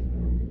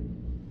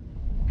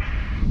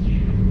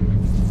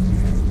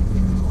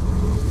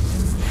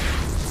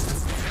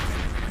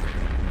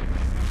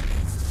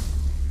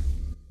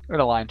 We're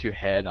gonna align to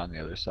head on the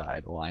other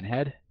side. Align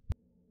head.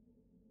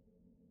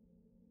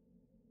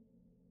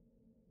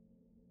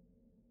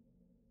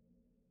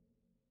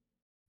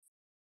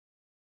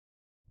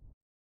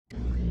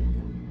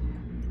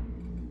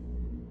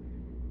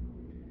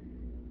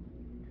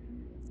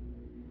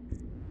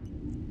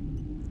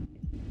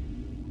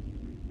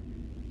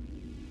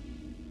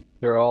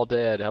 They're all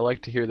dead. I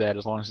like to hear that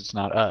as long as it's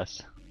not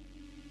us.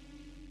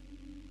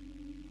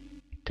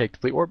 Take the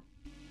fleet warp.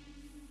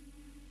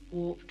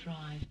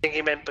 I think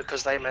he meant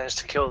because they managed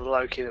to kill the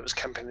Loki that was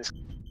camping this.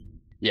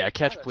 Yeah,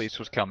 catch police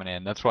was coming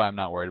in. That's why I'm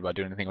not worried about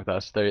doing anything with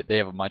us. They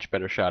have a much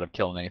better shot of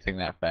killing anything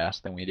that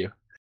fast than we do.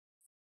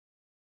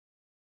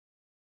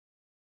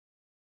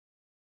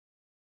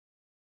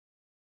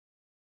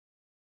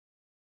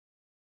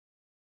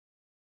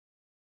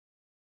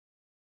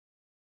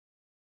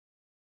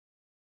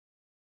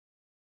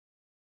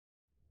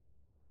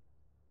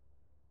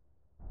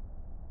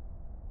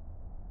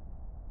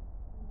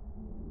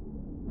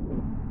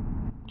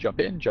 Jump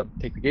in, jump,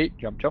 take the gate,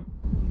 jump, jump.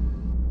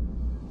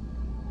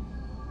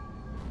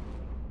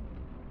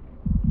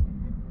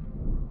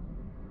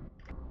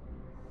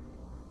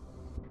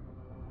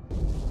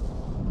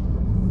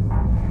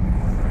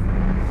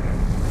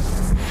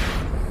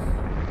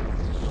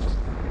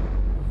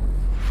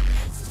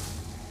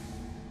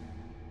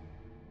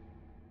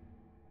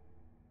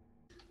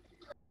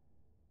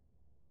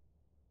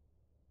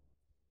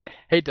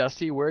 Hey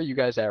Dusty, where are you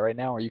guys at right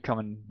now? Are you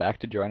coming back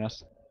to join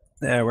us?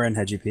 Yeah, we're in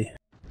head GP.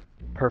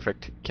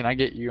 Perfect. Can I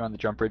get you on the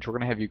jump bridge? We're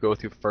going to have you go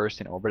through first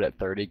in orbit at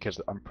 30 because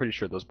I'm pretty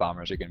sure those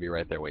bombers are going to be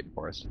right there waiting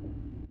for us.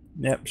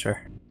 Yep,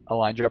 sure.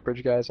 Align jump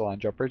bridge, guys. Align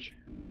jump bridge.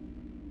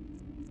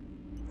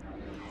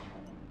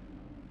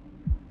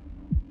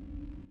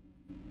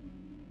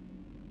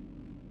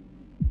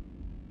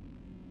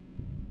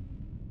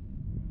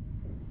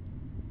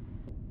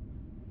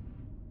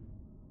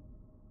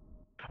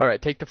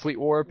 Alright, take the fleet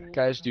warp.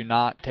 Guys, do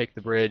not take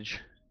the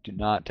bridge. Do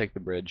not take the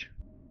bridge.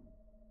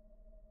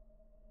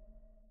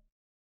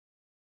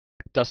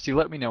 Dusty,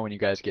 let me know when you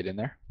guys get in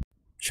there.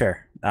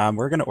 Sure.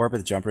 We're gonna orbit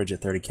the jump bridge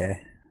at 30k.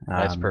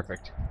 That's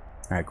perfect.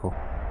 All right, cool.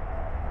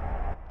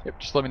 Yep,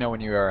 just let me know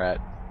when you are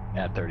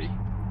at 30.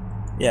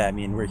 Yeah, I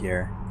mean we're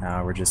here.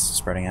 We're just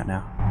spreading out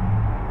now.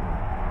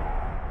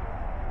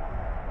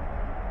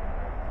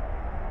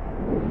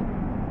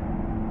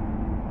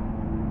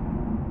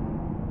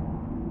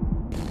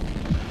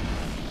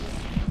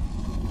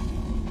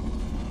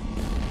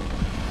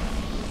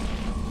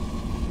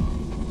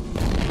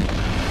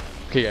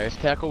 Okay guys,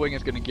 tackle wing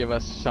is going to give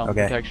us some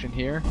protection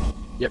here.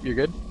 Yep, you're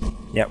good?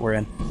 Yep, we're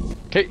in.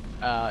 Okay,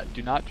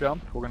 do not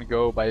jump. We're gonna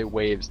go by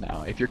waves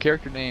now. If your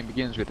character name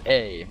begins with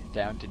A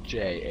down to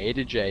J, A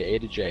to J, A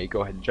to J,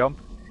 go ahead and jump.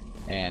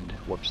 And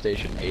warp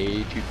station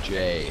A to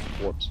J.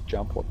 Warp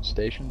jump, warp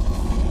station.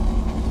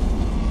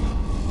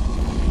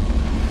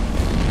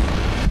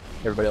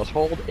 Everybody else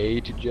hold A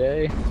to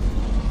J.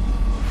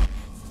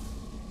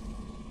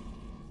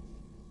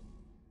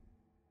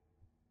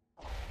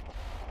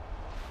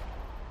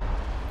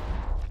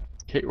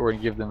 Okay, we're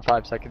gonna give them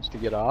 5 seconds to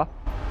get off.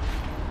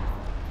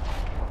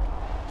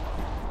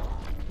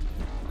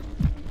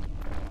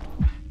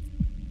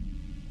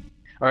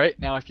 Alright,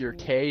 now if you're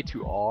K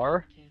to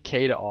R,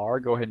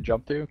 go ahead and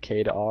jump through.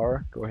 K to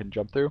R, go ahead and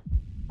jump through.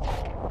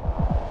 Autopilot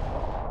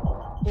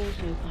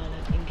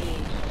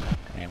engaged.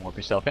 And warp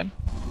yourself in.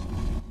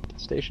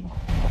 Station.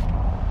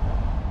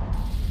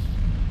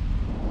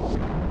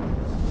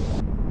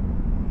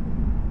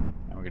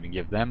 And we're gonna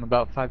give them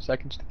about 5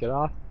 seconds to get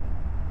off.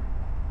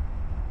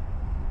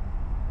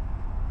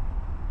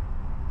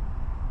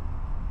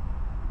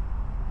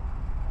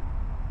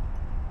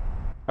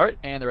 Alright,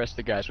 and the rest of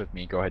the guys with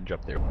me, go ahead and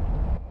jump through.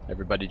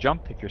 Everybody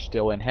jump. If you're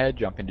still in head,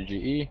 jump into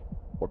GE.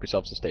 Warp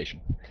yourselves to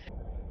station.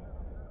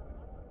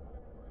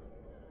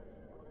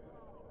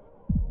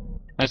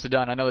 Nicely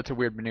done. I know that's a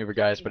weird maneuver,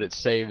 guys, but it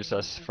saves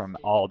us from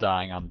all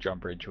dying on the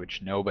jump bridge,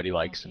 which nobody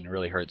likes and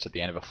really hurts at the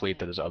end of a fleet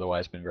that has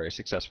otherwise been very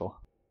successful.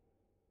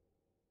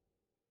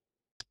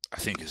 I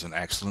think it's an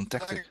excellent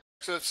tactic.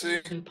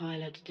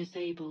 Autopilot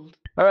disabled.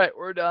 Alright,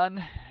 we're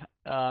done.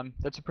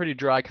 That's a pretty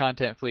dry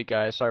content fleet,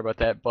 guys. Sorry about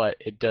that, but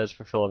it does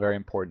fulfill a very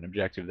important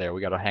objective there.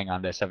 We gotta hang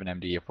on to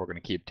 7MD if we're gonna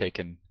keep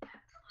taking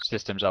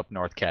systems up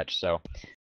North Catch, so